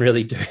else can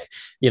really do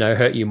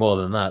hurt you more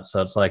than that.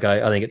 So it's like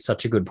I think it's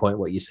such a good point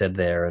what you said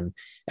there, and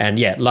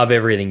love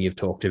everything you've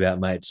talked about,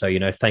 mate. So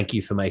thank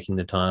you for making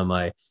the time.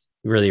 I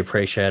really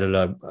appreciate it.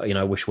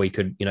 I wish we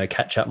could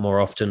catch up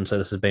more often. So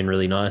this has been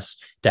really nice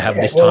to have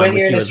this time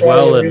with you as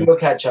well. And we'll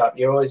catch up.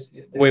 We'll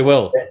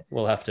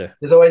have to.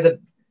 There's always a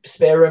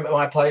spare room at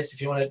my place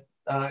if you want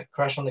to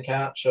crash on the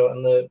couch or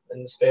in the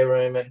spare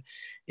room, and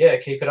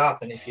keep it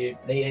up. And if you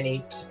need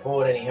any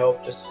support, any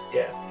help, just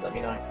let me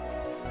know.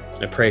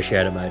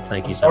 Appreciate it, mate.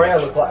 Thank you so much. Sorry, I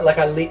look like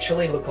I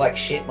literally look like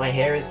shit. My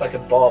hair is like a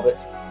bob.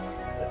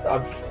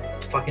 I'm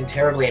fucking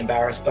terribly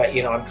embarrassed, but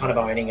I'm kind of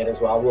owning it as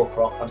well. I wore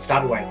Crocs. I've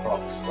started wearing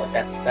Crocs. Like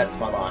that's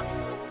my life.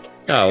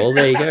 Oh well,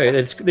 there you go.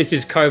 This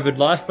is COVID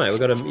life, mate. You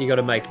got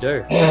to make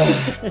do.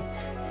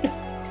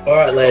 All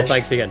right, Les. Well,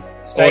 thanks again.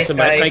 Stay awesome,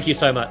 safe. Mate. Thank you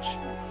so much.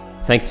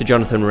 Thanks to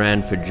Jonathan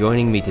Moran for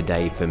joining me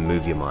today for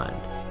Move Your Mind.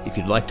 If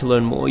you'd like to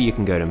learn more, you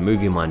can go to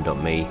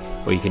moveyourmind.me,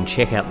 or you can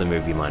check out the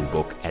Move Your Mind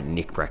book at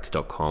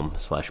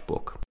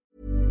nickbrax.com/book.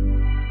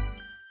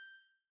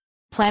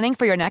 Planning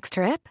for your next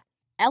trip?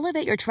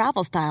 Elevate your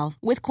travel style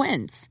with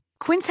Quince.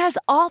 Quince has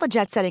all the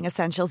jet-setting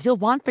essentials you'll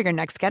want for your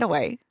next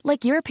getaway,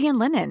 like European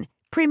linen,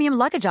 premium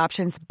luggage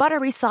options,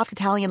 buttery soft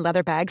Italian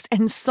leather bags,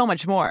 and so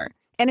much more.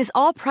 And is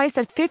all priced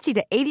at 50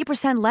 to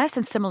 80% less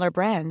than similar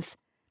brands.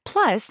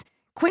 Plus,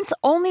 Quince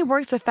only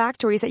works with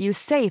factories that use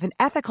safe and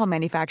ethical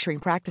manufacturing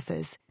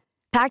practices.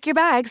 Pack your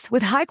bags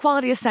with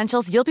high-quality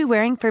essentials you'll be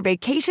wearing for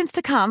vacations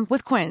to come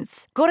with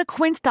Quince. Go to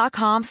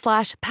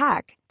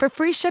quince.com/pack for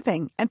free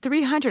shipping and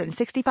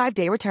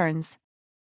 365-day returns.